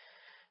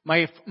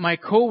 my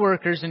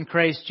co-workers in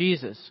Christ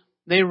Jesus.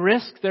 They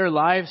risked their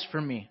lives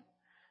for me.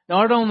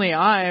 Not only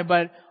I,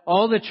 but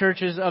all the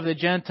churches of the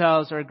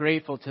Gentiles are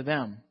grateful to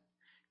them.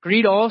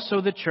 Greet also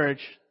the church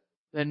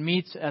that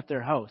meets at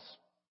their house."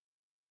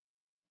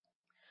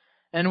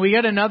 And we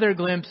get another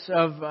glimpse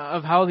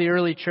of how the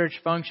early church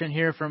functioned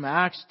here from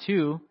Acts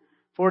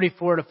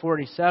 2:44 to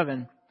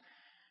 47,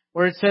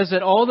 where it says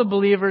that all the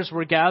believers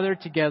were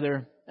gathered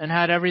together and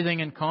had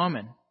everything in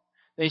common.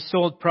 They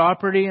sold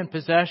property and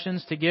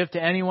possessions to give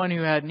to anyone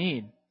who had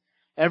need.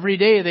 Every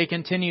day they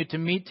continued to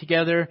meet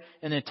together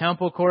in the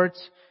temple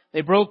courts.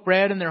 They broke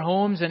bread in their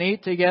homes and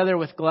ate together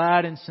with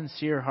glad and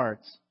sincere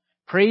hearts,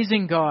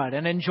 praising God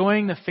and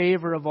enjoying the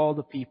favor of all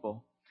the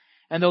people.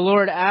 And the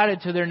Lord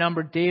added to their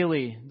number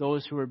daily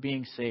those who were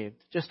being saved.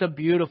 Just a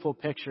beautiful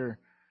picture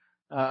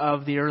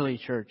of the early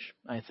church,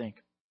 I think.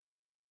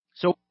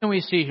 So what can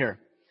we see here?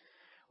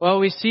 Well,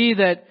 we see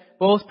that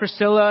both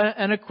Priscilla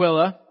and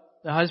Aquila,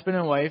 the husband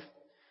and wife,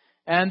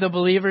 and the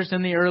believers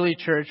in the early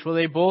church, well,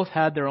 they both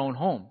had their own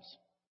homes.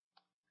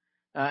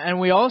 And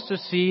we also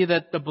see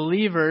that the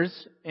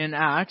believers in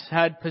Acts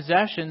had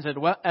possessions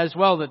as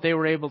well that they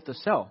were able to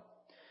sell.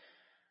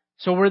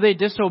 So were they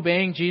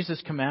disobeying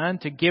Jesus'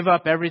 command to give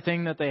up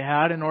everything that they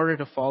had in order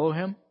to follow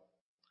Him?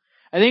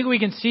 I think we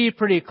can see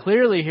pretty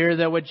clearly here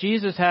that what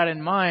Jesus had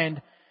in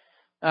mind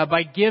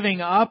by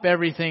giving up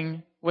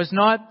everything was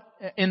not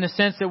in the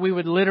sense that we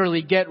would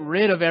literally get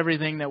rid of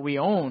everything that we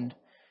owned,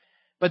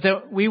 but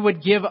that we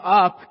would give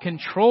up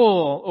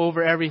control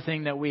over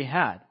everything that we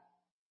had.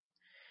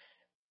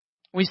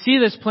 We see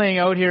this playing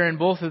out here in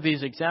both of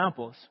these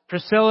examples.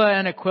 Priscilla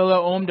and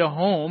Aquila owned a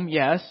home,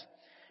 yes,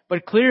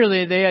 but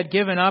clearly they had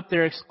given up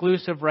their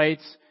exclusive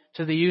rights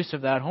to the use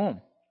of that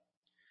home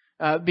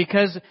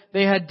because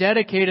they had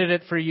dedicated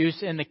it for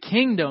use in the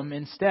kingdom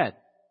instead,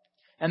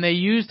 and they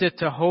used it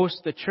to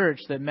host the church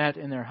that met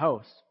in their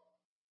house.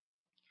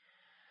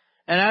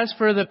 And as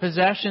for the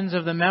possessions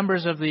of the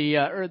members of the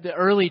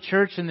early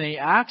church in the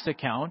Acts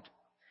account,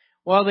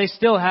 while they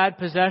still had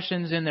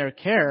possessions in their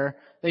care,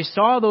 they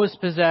saw those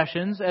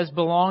possessions as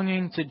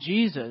belonging to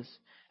Jesus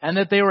and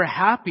that they were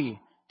happy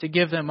to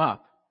give them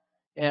up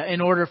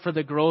in order for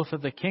the growth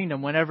of the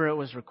kingdom whenever it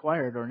was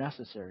required or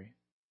necessary.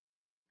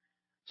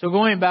 So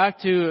going back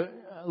to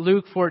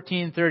Luke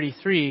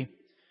 14:33,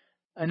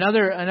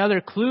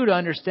 another clue to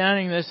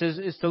understanding this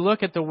is to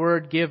look at the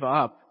word give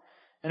up.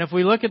 And if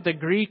we look at the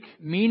Greek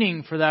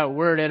meaning for that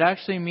word, it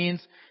actually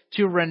means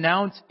to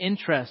renounce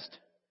interest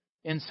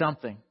in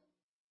something.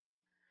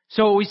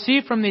 So we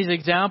see from these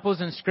examples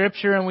in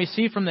Scripture, and we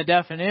see from the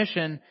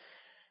definition,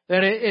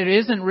 that it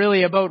isn't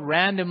really about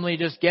randomly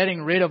just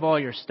getting rid of all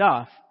your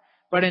stuff,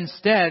 but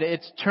instead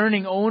it's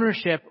turning over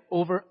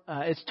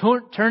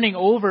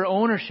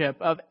ownership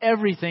of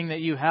everything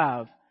that you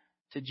have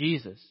to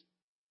Jesus.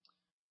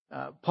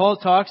 Paul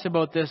talks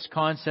about this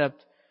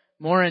concept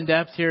more in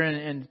depth here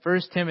in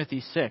 1 Timothy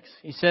 6.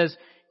 He says,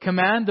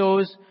 "Command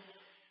those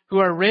who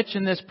are rich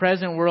in this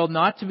present world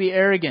not to be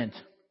arrogant,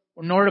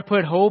 nor to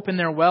put hope in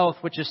their wealth,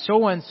 which is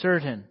so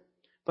uncertain,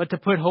 but to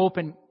put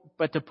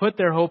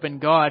their hope in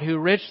God, who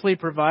richly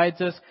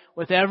provides us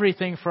with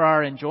everything for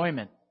our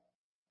enjoyment.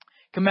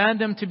 Command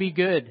them to be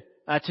good,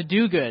 to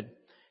do good,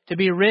 to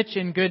be rich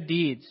in good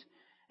deeds,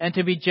 and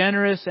to be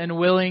generous and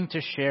willing to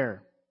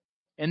share.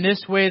 In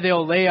this way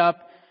they'll lay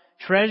up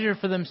treasure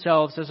for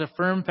themselves as a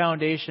firm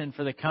foundation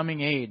for the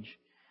coming age,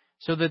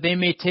 so that they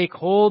may take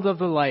hold of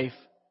the life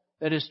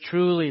that is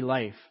truly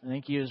life." I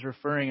think he is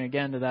referring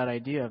again to that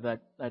idea of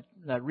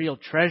that real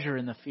treasure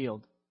in the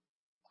field.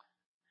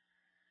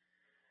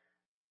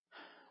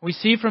 We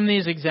see from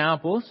these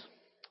examples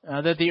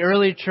that the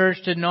early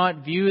church did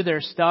not view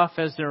their stuff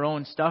as their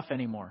own stuff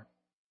anymore.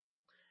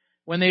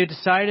 When they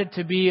decided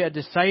to be a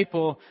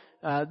disciple,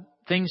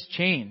 things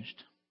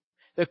changed.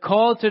 The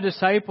call to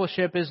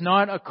discipleship is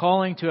not a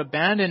calling to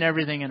abandon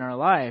everything in our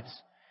lives.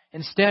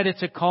 Instead,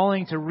 it's a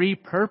calling to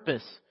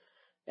repurpose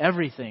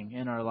everything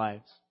in our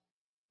lives.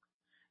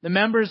 The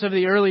members of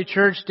the early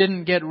church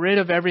didn't get rid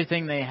of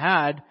everything they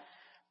had,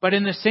 but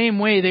in the same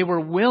way, they were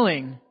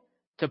willing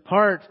to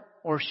part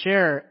or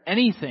share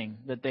anything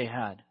that they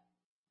had.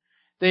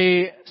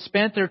 They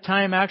spent their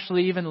time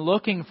actually even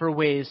looking for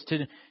ways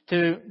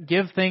to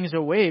give things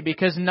away,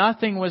 because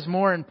nothing was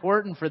more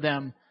important for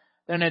them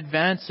than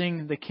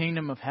advancing the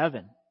kingdom of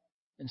heaven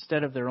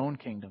instead of their own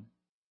kingdom.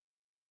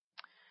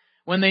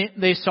 When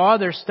they saw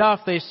their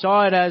stuff, they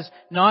saw it as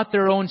not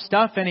their own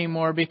stuff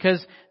anymore,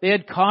 because they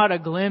had caught a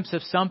glimpse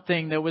of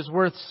something that was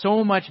worth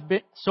so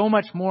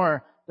much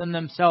more than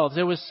themselves.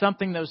 It was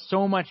something that was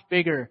so much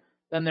bigger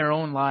than their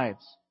own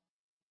lives.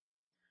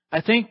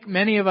 I think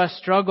many of us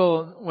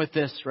struggle with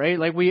this, right?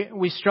 Like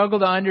we struggle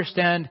to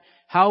understand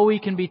how we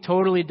can be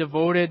totally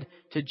devoted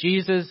to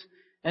Jesus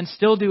and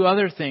still do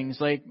other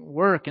things like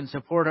work and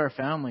support our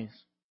families.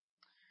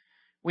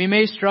 We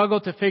may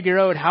struggle to figure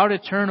out how to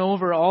turn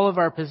over all of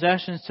our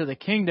possessions to the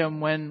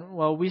kingdom when,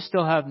 well, we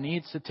still have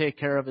needs to take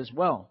care of as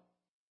well.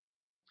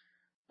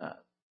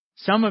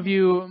 Some of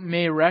you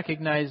may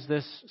recognize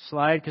this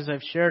slide because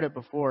I've shared it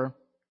before.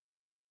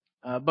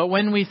 But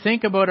when we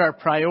think about our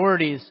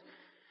priorities,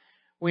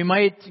 we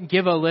might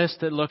give a list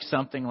that looks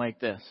something like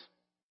this.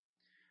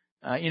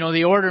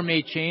 The order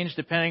may change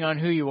depending on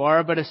who you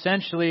are, but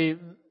essentially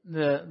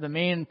the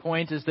main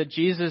point is that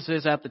Jesus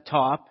is at the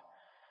top,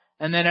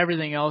 and then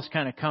everything else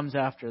kind of comes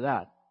after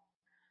that.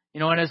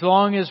 And as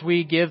long as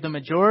we give the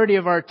majority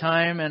of our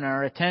time and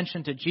our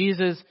attention to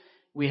Jesus,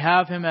 we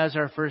have Him as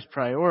our first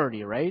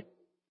priority, right?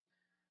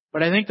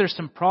 But I think there's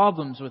some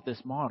problems with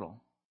this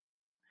model.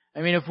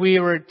 I mean, if we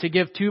were to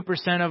give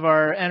 2% of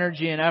our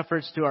energy and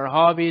efforts to our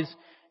hobbies,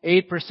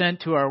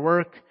 8% to our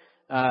work,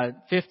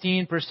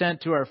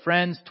 15% to our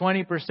friends,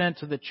 20%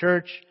 to the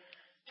church,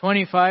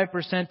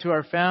 25% to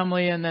our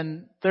family, and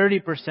then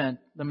 30%,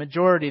 the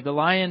majority, the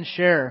lion's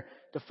share,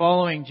 to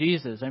following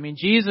Jesus. I mean,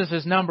 Jesus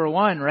is number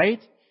one,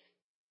 right?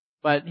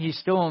 But He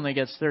still only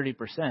gets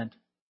 30%.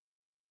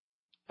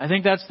 I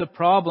think that's the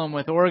problem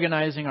with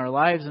organizing our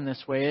lives in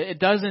this way. It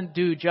doesn't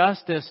do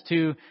justice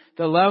to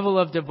the level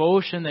of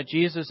devotion that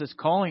Jesus is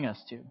calling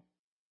us to.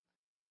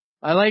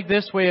 I like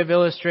this way of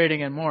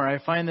illustrating it more.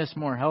 I find this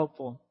more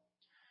helpful.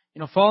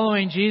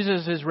 Following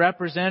Jesus is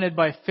represented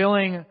by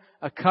filling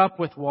a cup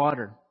with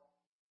water.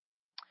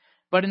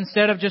 But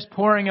instead of just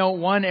pouring out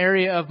one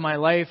area of my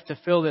life to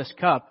fill this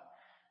cup,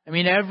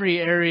 every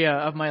area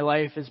of my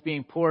life is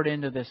being poured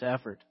into this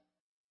effort.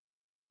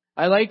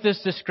 I like this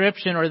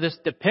description, or this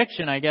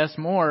depiction, I guess,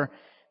 more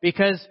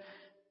because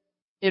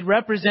it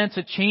represents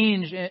a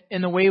change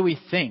in the way we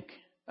think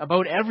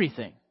about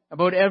everything,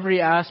 about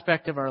every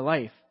aspect of our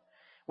life,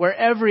 where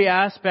every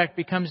aspect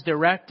becomes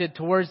directed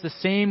towards the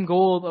same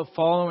goal of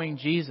following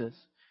Jesus.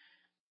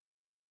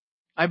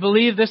 I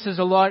believe this is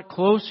a lot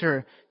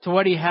closer to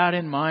what He had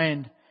in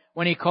mind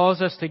when He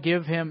calls us to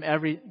give Him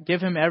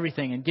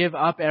everything and give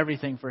up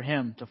everything for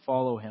Him to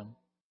follow Him.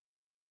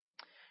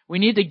 We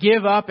need to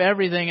give up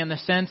everything in the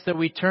sense that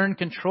we turn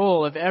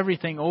control of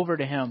everything over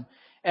to Him.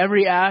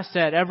 Every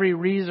asset, every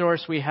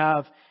resource we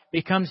have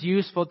becomes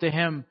useful to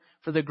Him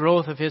for the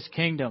growth of His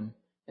kingdom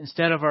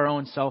instead of our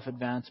own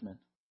self-advancement.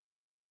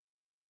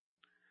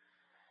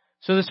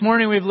 So this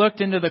morning we've looked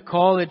into the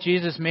call that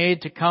Jesus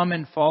made to come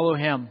and follow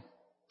Him.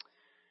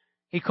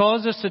 He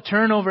calls us to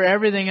turn over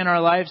everything in our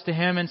lives to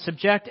Him and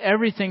subject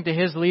everything to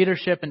His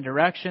leadership and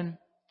direction.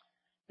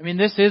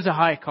 This is a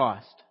high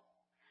cost.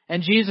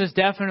 And Jesus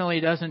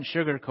definitely doesn't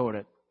sugarcoat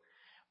it.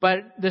 But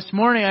this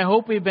morning, I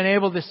hope we've been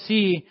able to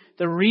see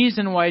the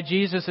reason why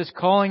Jesus is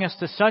calling us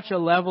to such a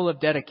level of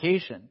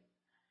dedication.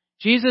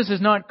 Jesus is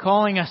not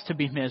calling us to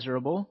be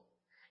miserable.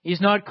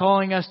 He's not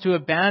calling us to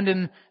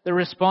abandon the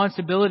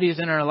responsibilities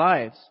in our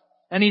lives.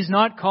 And He's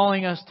not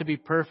calling us to be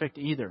perfect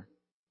either.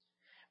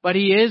 But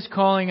He is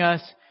calling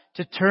us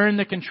to turn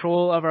the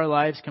control of our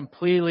lives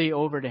completely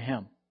over to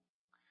Him.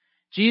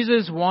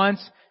 Jesus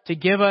wants to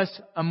give us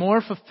a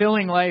more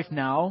fulfilling life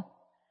now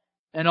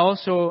and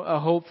also a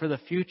hope for the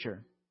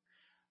future.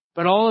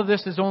 But all of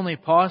this is only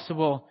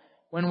possible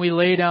when we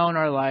lay down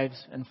our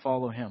lives and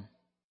follow Him.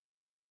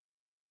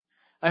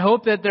 I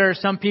hope that there are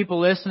some people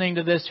listening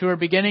to this who are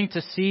beginning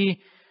to see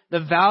the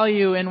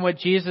value in what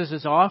Jesus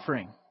is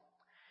offering.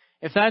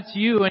 If that's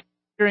you and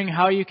you're wondering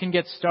how you can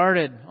get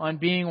started on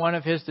being one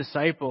of His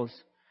disciples,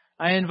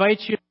 I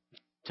invite you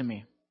to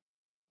me.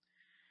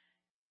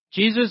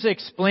 Jesus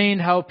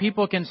explained how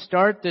people can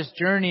start this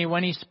journey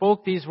when He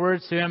spoke these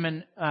words to Him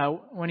and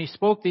when He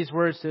spoke these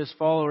words to His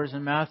followers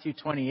in Matthew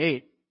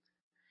 28.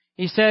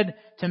 He said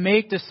to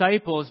make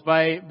disciples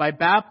by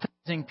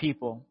baptizing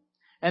people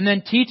and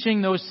then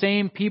teaching those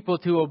same people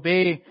to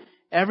obey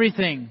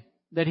everything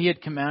that He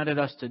had commanded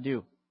us to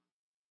do.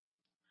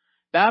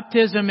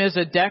 Baptism is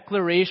a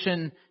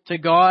declaration to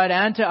God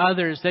and to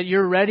others that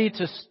you're ready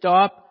to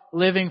stop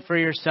living for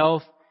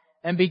yourself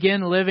and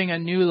begin living a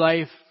new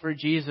life for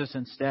Jesus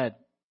instead.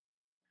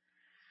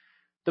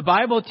 The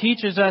Bible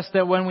teaches us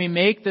that when we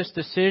make this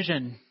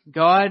decision,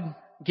 God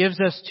gives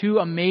us two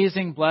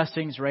amazing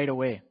blessings right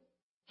away.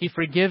 He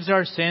forgives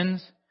our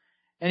sins,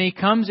 and He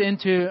comes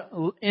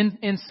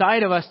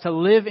inside of us to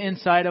live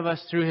inside of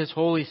us through His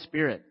Holy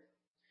Spirit.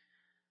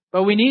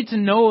 But we need to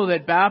know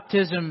that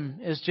baptism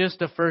is just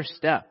the first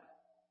step.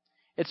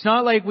 It's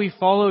not like we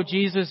follow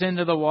Jesus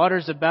into the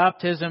waters of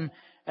baptism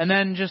and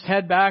then just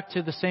head back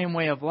to the same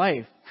way of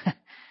life.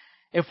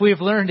 If we've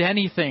learned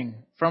anything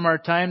from our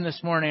time this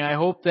morning, I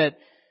hope that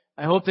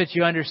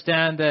you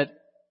understand that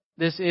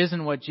this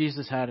isn't what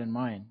Jesus had in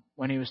mind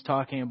when He was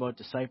talking about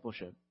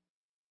discipleship.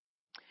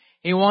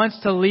 He wants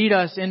to lead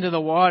us into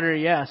the water,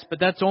 yes, but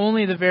that's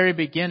only the very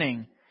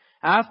beginning.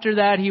 After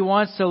that, He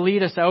wants to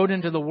lead us out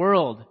into the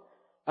world,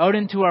 out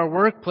into our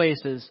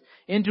workplaces,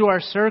 into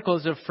our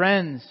circles of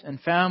friends and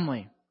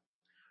family.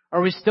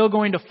 Are we still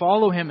going to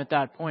follow Him at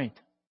that point?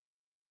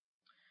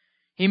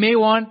 He may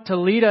want to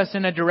lead us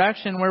in a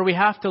direction where we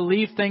have to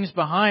leave things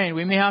behind.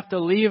 We may have to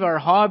leave our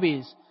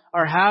hobbies,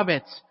 our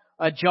habits,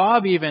 a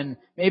job even,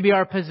 maybe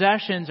our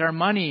possessions, our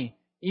money,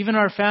 even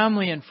our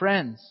family and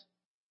friends.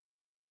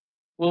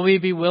 Will we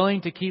be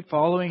willing to keep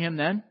following Him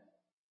then?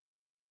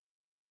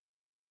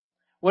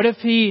 What if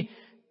He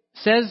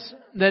says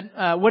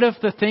that, what if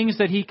the things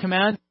that He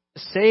commands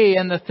us to say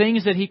and the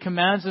things that He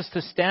commands us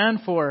to stand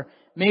for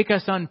make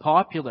us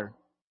unpopular?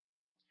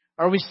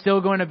 Are we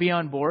still going to be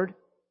on board?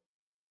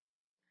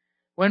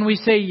 When we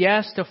say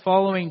yes to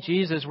following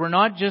Jesus, we're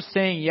not just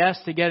saying yes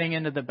to getting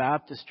into the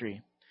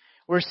baptistry.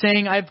 We're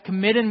saying, I've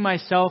committed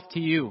myself to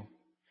you.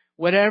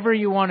 Whatever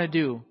you want to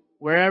do,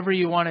 wherever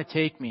you want to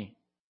take me,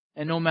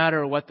 and no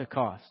matter what the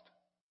cost.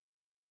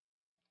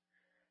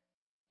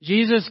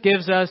 Jesus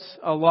gives us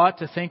a lot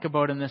to think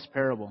about in this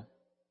parable.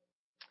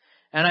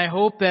 And I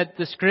hope that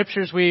the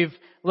scriptures we've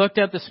looked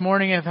at this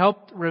morning have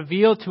helped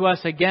reveal to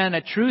us again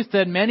a truth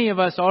that many of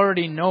us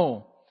already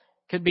know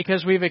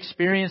because we've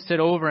experienced it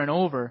over and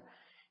over.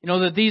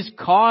 That these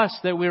costs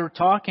that we were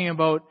talking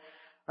about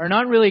are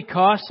not really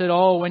costs at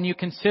all when you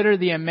consider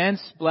the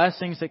immense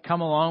blessings that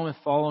come along with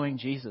following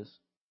Jesus.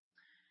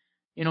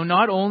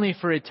 Not only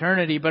for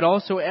eternity, but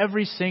also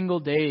every single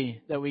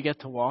day that we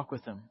get to walk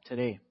with Him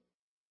today.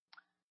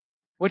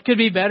 What could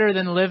be better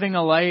than living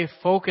a life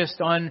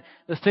focused on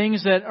the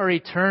things that are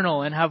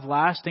eternal and have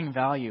lasting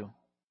value?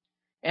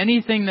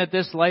 Anything that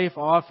this life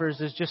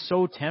offers is just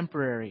so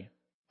temporary,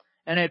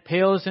 and it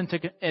pales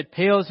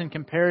in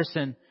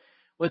comparison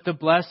with the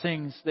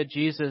blessings that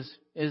Jesus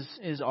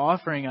is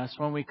offering us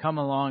when we come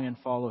along and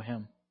follow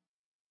Him.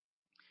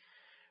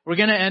 We're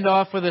going to end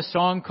off with a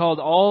song called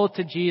All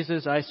to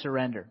Jesus I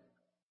Surrender.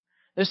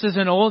 This is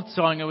an old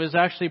song. It was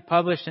actually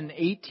published in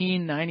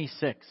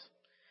 1896.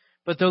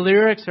 But the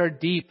lyrics are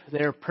deep,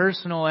 they're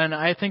personal, and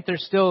I think they're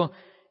still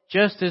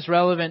just as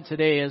relevant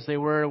today as they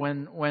were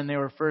when they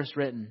were first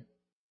written.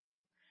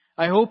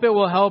 I hope it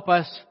will help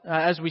us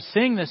as we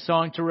sing this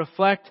song to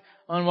reflect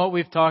on what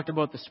we've talked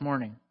about this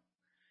morning.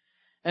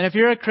 And if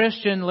you're a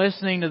Christian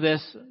listening to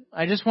this,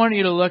 I just want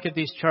you to look at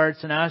these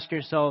charts and ask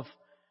yourself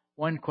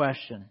one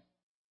question.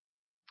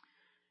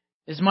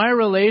 Is my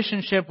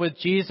relationship with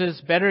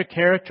Jesus better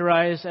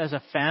characterized as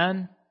a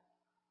fan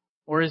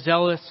or a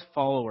zealous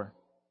follower?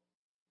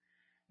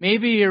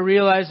 Maybe you're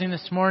realizing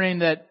this morning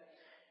that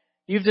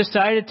you've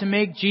decided to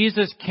make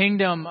Jesus'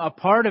 kingdom a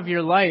part of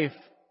your life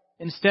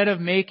instead of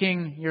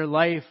making your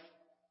life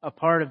a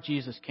part of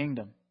Jesus'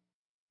 kingdom.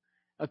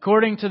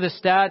 According to the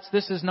stats,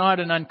 this is not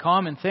an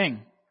uncommon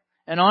thing.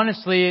 And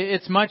honestly,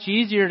 it's much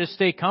easier to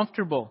stay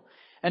comfortable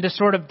and to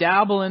sort of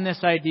dabble in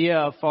this idea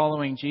of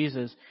following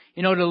Jesus.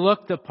 To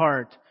look the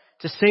part,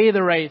 to say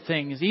the right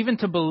things, even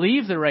to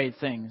believe the right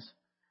things,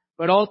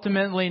 but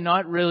ultimately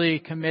not really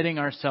committing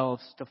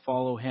ourselves to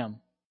follow Him.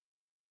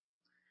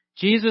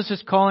 Jesus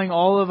is calling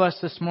all of us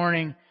this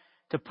morning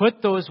to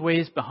put those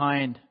ways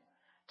behind,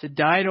 to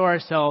die to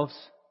ourselves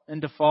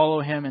and to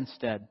follow Him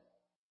instead.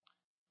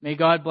 May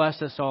God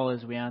bless us all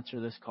as we answer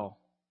this call.